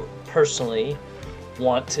you personally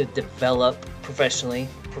want to develop professionally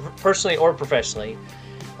or professionally,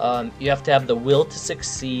 you have to have the will to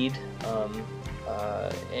succeed,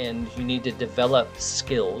 and you need to develop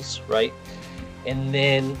skills, right? And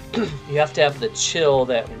then you have to have the chill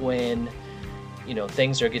that when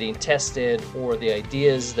things are getting tested, or the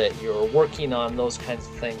ideas that you're working on, those kinds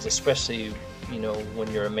of things, especially when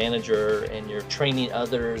you're a manager and you're training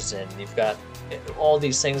others and you've got all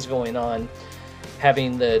these things going on,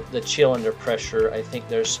 having the chill under pressure. I think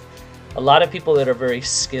there's a lot of people that are very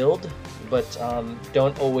skilled, but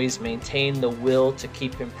don't always maintain the will to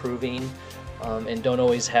keep improving, and don't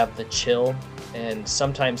always have the chill. And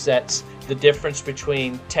sometimes that's the difference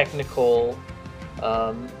between technical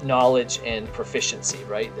knowledge and proficiency,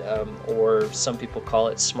 right? Or some people call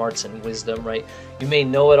it smarts and wisdom, right? You may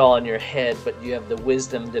know it all in your head, but you have the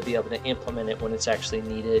wisdom to be able to implement it when it's actually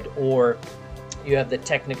needed. Or you have the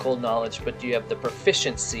technical knowledge, but you have the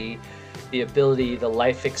proficiency, the ability, the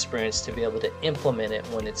life experience to be able to implement it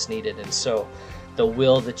when it's needed. And so the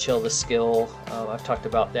will, the chill, the skill, I've talked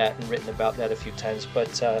about that and written about that a few times,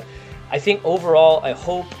 but I think overall, I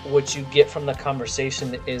hope what you get from the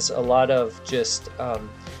conversation is a lot of just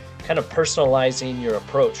kind of personalizing your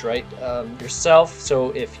approach, right? Yourself. So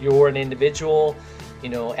if you're an individual, you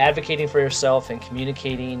know, advocating for yourself and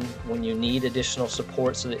communicating when you need additional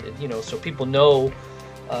support, so that, you know, so people know,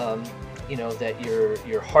 you know, that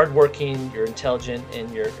you're hardworking, you're intelligent,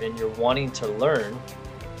 and you're wanting to learn.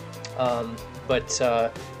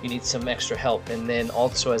 But you need some extra help. And then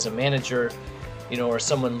also as a manager, you know, or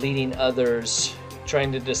someone leading others,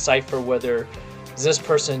 trying to decipher whether is this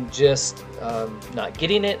person just not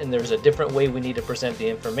getting it and there's a different way we need to present the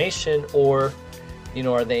information, or, you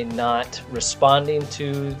know, are they not responding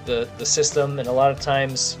to the system? And a lot of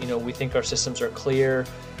times, you know, we think our systems are clear.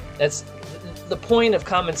 That's the point of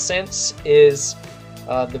common sense. Is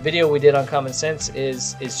the video we did on common sense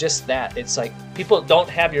is just that. It's like people don't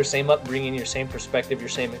have your same upbringing, your same perspective, your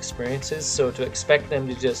same experiences. So to expect them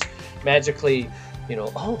to just magically, you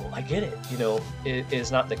know, oh, I get it, you know, it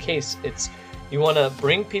is not the case. It's, you want to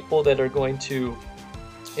bring people that are going to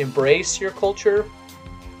embrace your culture,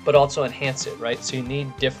 but also enhance it, right? So you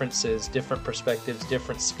need differences, different perspectives,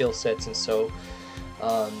 different skill sets. And so,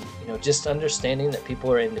 you know, just understanding that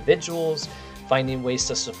people are individuals, finding ways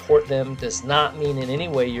to support them does not mean in any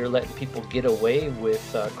way you're letting people get away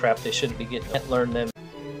with crap they shouldn't be getting. Learn them.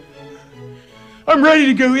 I'm ready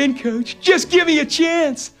to go in, Coach. Just give me a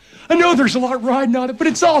chance. I know there's a lot riding on it, but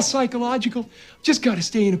it's all psychological. Just got to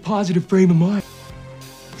stay in a positive frame of mind.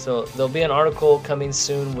 So there'll be an article coming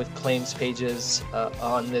soon with claims pages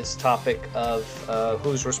on this topic of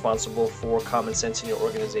who's responsible for common sense in your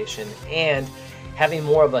organization, and having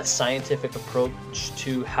more of a scientific approach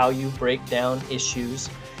to how you break down issues.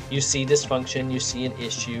 You see dysfunction, you see an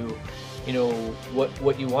issue, you know,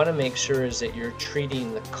 what you want to make sure is that you're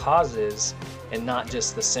treating the causes and not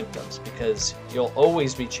just the symptoms, because you'll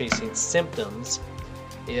always be chasing symptoms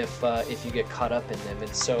if you get caught up in them.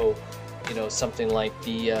 And so, you know, something like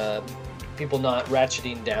the people not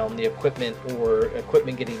ratcheting down the equipment, or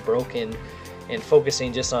equipment getting broken, and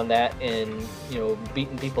focusing just on that, and, you know,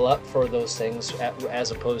 beating people up for those things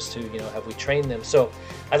as opposed to, you know, have we trained them? So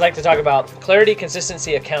I'd like to talk about clarity,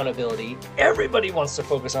 consistency, accountability. Everybody wants to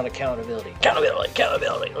focus on accountability.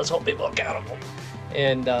 Accountability. Let's hold people accountable.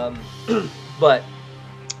 And but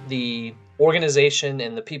the organization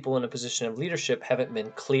and the people in a position of leadership haven't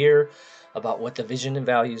been clear about what the vision and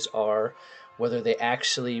values are, whether they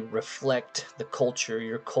actually reflect the culture.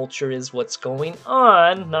 Your culture is what's going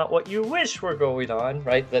on, not what you wish were going on,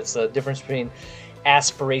 right? That's the difference between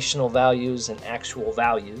aspirational values and actual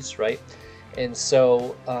values, right? And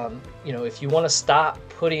so, you know, if you want to stop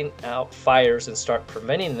putting out fires and start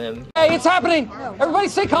preventing them. Hey, it's happening! Everybody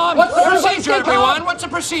stay calm! What's the procedure, everyone? What's the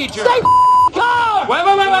procedure? Stay calm! Wait!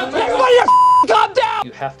 Everybody calm down!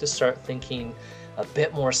 You have to start thinking a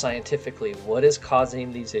bit more scientifically. What is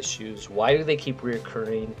causing these issues? Why do they keep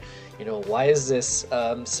reoccurring? You know, why is this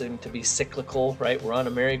seem to be cyclical, right? We're on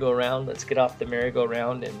a merry-go-round. Let's get off the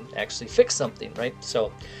merry-go-round and actually fix something, right?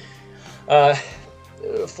 So,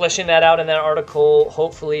 fleshing that out in that article,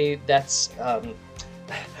 hopefully that's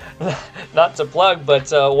not to plug,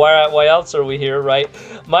 but why else are we here, right?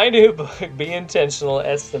 My new book, Be Intentional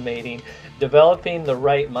Estimating, developing the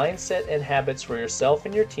right mindset and habits for yourself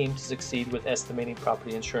and your team to succeed with estimating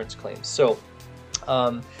property insurance claims. So,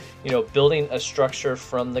 you know, building a structure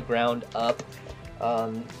from the ground up.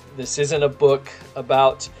 This isn't a book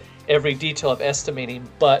about every detail of estimating,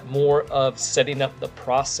 but more of setting up the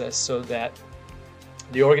process so that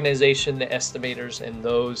the organization, the estimators, and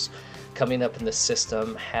those coming up in the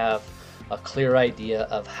system have a clear idea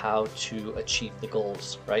of how to achieve the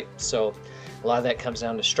goals, right? So a lot of that comes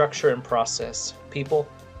down to structure and process, people,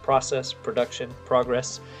 process, production,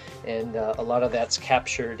 progress, and a lot of that's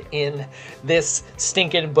captured in this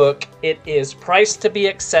stinking book. It is priced to be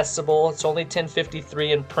accessible. It's only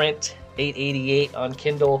 $10.53 in print, $8.88 on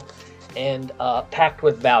Kindle, and packed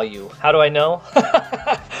with value. How do I know?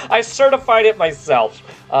 I certified it myself.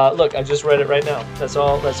 Look, I just read it right now. That's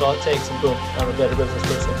all it takes, and boom, I'm a better business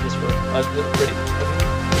person. Just for pretty.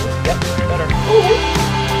 Yep, better. Ooh.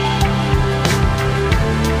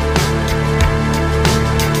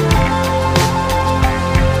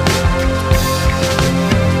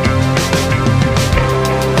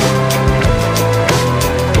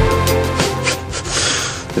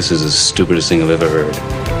 This is the stupidest thing I've ever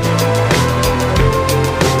heard.